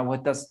understand. Is like,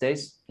 what does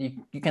this?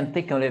 You can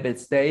think of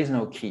it. There is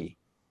no key.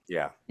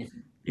 Yeah.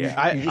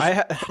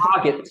 I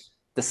target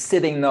the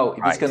sitting note.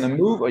 If it's going to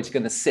move or it's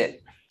going to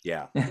sit.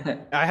 Yeah.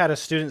 I had a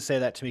student say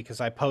that to me because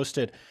I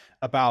posted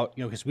about,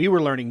 because we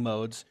were learning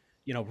modes,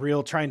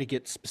 trying to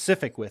get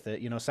specific with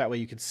it, so that way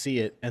you could see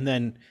it. And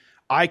then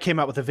I came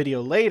out with a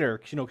video later,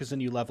 because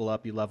then you level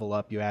up,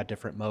 you add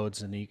different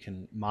modes and you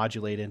can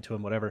modulate into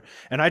them, whatever.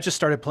 And I just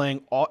started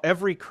playing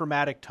every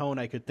chromatic tone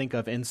I could think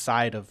of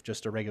inside of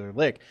just a regular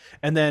lick.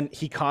 And then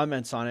he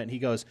comments on it and he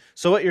goes,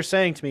 so what you're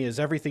saying to me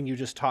is everything you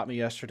just taught me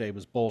yesterday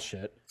was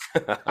bullshit.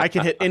 I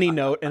can hit any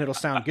note and it'll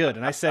sound good.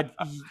 And I said,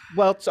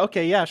 well, it's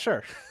okay. Yeah,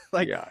 sure.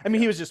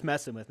 He was just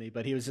messing with me,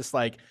 but he was just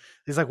like,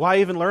 why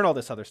even learn all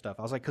this other stuff?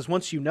 I was like, because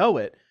once you know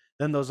it,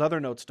 then those other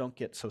notes don't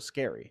get so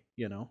scary,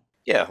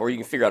 Yeah, or you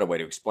can figure out a way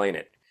to explain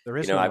it. There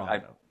is no wrong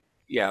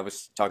note. I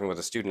was talking with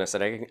a student. I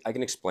said, I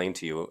can explain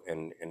to you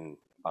in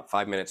about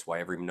 5 minutes why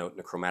every note in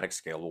the chromatic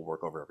scale will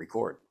work over every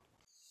chord.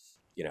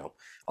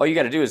 All you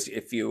got to do is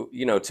you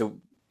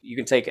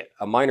can take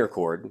a minor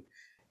chord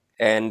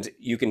and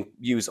you can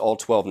use all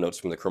 12 notes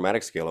from the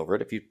chromatic scale over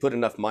it. If you put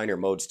enough minor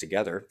modes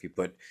together,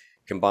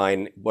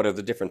 combine, what are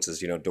the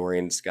differences?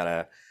 Dorian's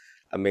got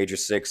a major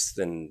sixth,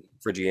 and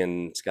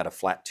Phrygian's got a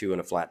flat 2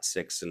 and a flat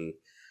 6, and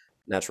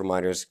natural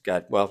minor's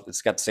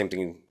it's got the same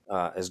thing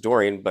as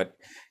Dorian, but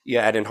you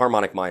add in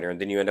harmonic minor, and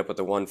then you end up with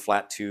the 1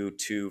 flat 2,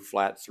 2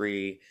 flat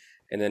 3,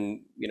 and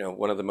then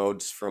one of the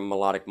modes from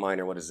melodic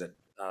minor. What is it?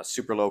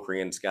 Super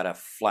Locrian's got a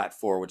flat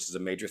 4, which is a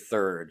major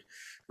third,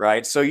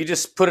 right? So you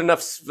just put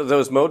enough of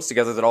those modes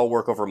together that all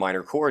work over a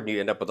minor chord, and you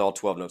end up with all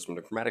 12 notes from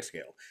the chromatic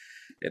scale.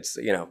 It's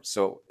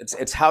so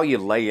it's how you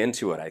lay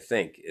into it. I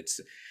think it's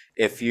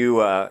if you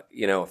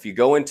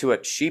go into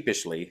it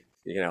sheepishly,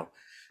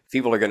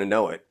 people are going to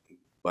know it.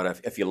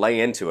 But if you lay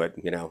into it,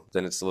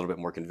 then it's a little bit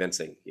more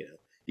convincing.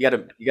 You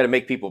got to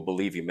make people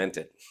believe you meant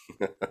it.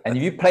 And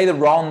if you play the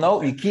wrong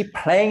note, you keep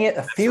playing it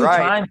a few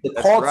times,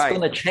 the chord's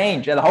going to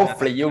change, and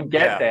hopefully you'll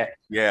get there.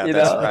 Yeah,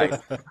 that's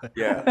right.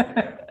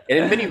 Yeah, and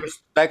in many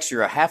respects,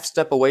 you're a half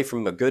step away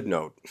from a good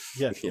note.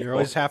 Yeah, you're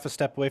always half a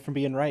step away from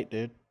being right,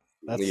 dude.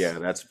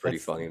 That's pretty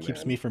funny.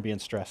 Keeps me from being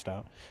stressed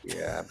out.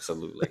 Yeah,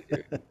 absolutely,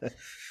 dude.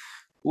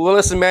 Well,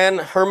 listen, man,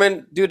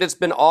 Herman, dude, it's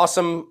been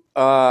awesome.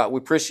 We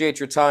appreciate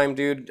your time,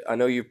 dude. I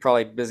know you're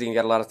probably busy and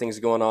got a lot of things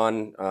going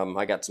on.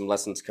 I got some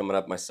lessons coming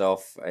up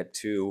myself at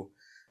 2.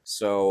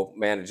 So,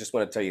 man, I just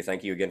want to tell you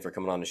thank you again for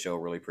coming on the show.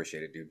 Really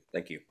appreciate it, dude.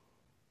 Thank you.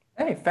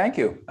 Hey, thank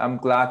you. I'm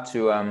glad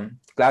to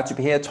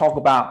be here to talk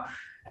about,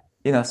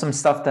 some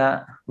stuff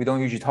that we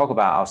don't usually talk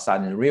about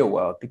outside in the real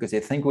world because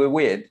they think we're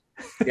weird.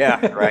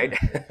 Yeah, right.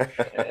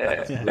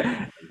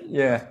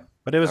 Yeah.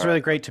 But it was really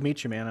great to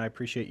meet you, man. I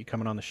appreciate you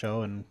coming on the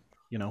show, and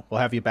we'll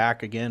have you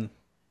back again.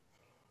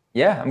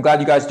 Yeah, I'm glad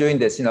you guys doing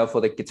this,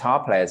 for the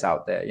guitar players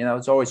out there.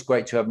 It's always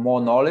great to have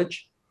more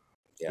knowledge,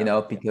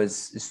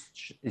 because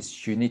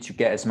you need to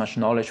get as much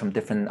knowledge from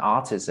different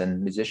artists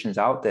and musicians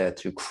out there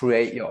to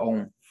create your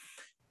own,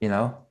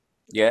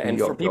 Yeah, and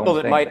for people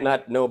that might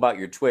not know about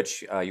your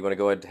Twitch, you want to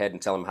go ahead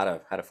and tell them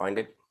how to find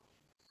it?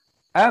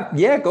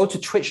 Yeah, go to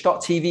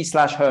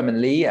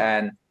twitch.tv/Herman Li,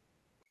 and,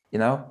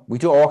 we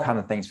do all kinds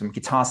of things from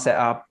guitar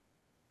setup,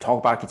 talk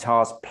about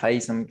guitars, play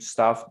some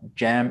stuff,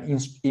 jam,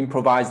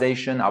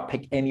 improvisation. I'll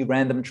pick any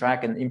random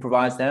track and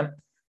improvise them.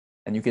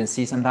 And you can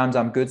see sometimes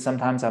I'm good,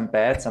 sometimes I'm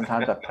bad.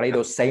 Sometimes I play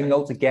those same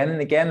notes again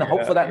and again and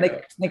hope for that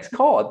next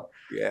chord.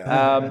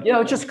 Yeah.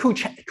 Just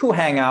cool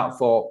hangout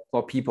for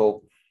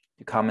people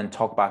to come and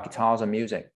talk about guitars and music.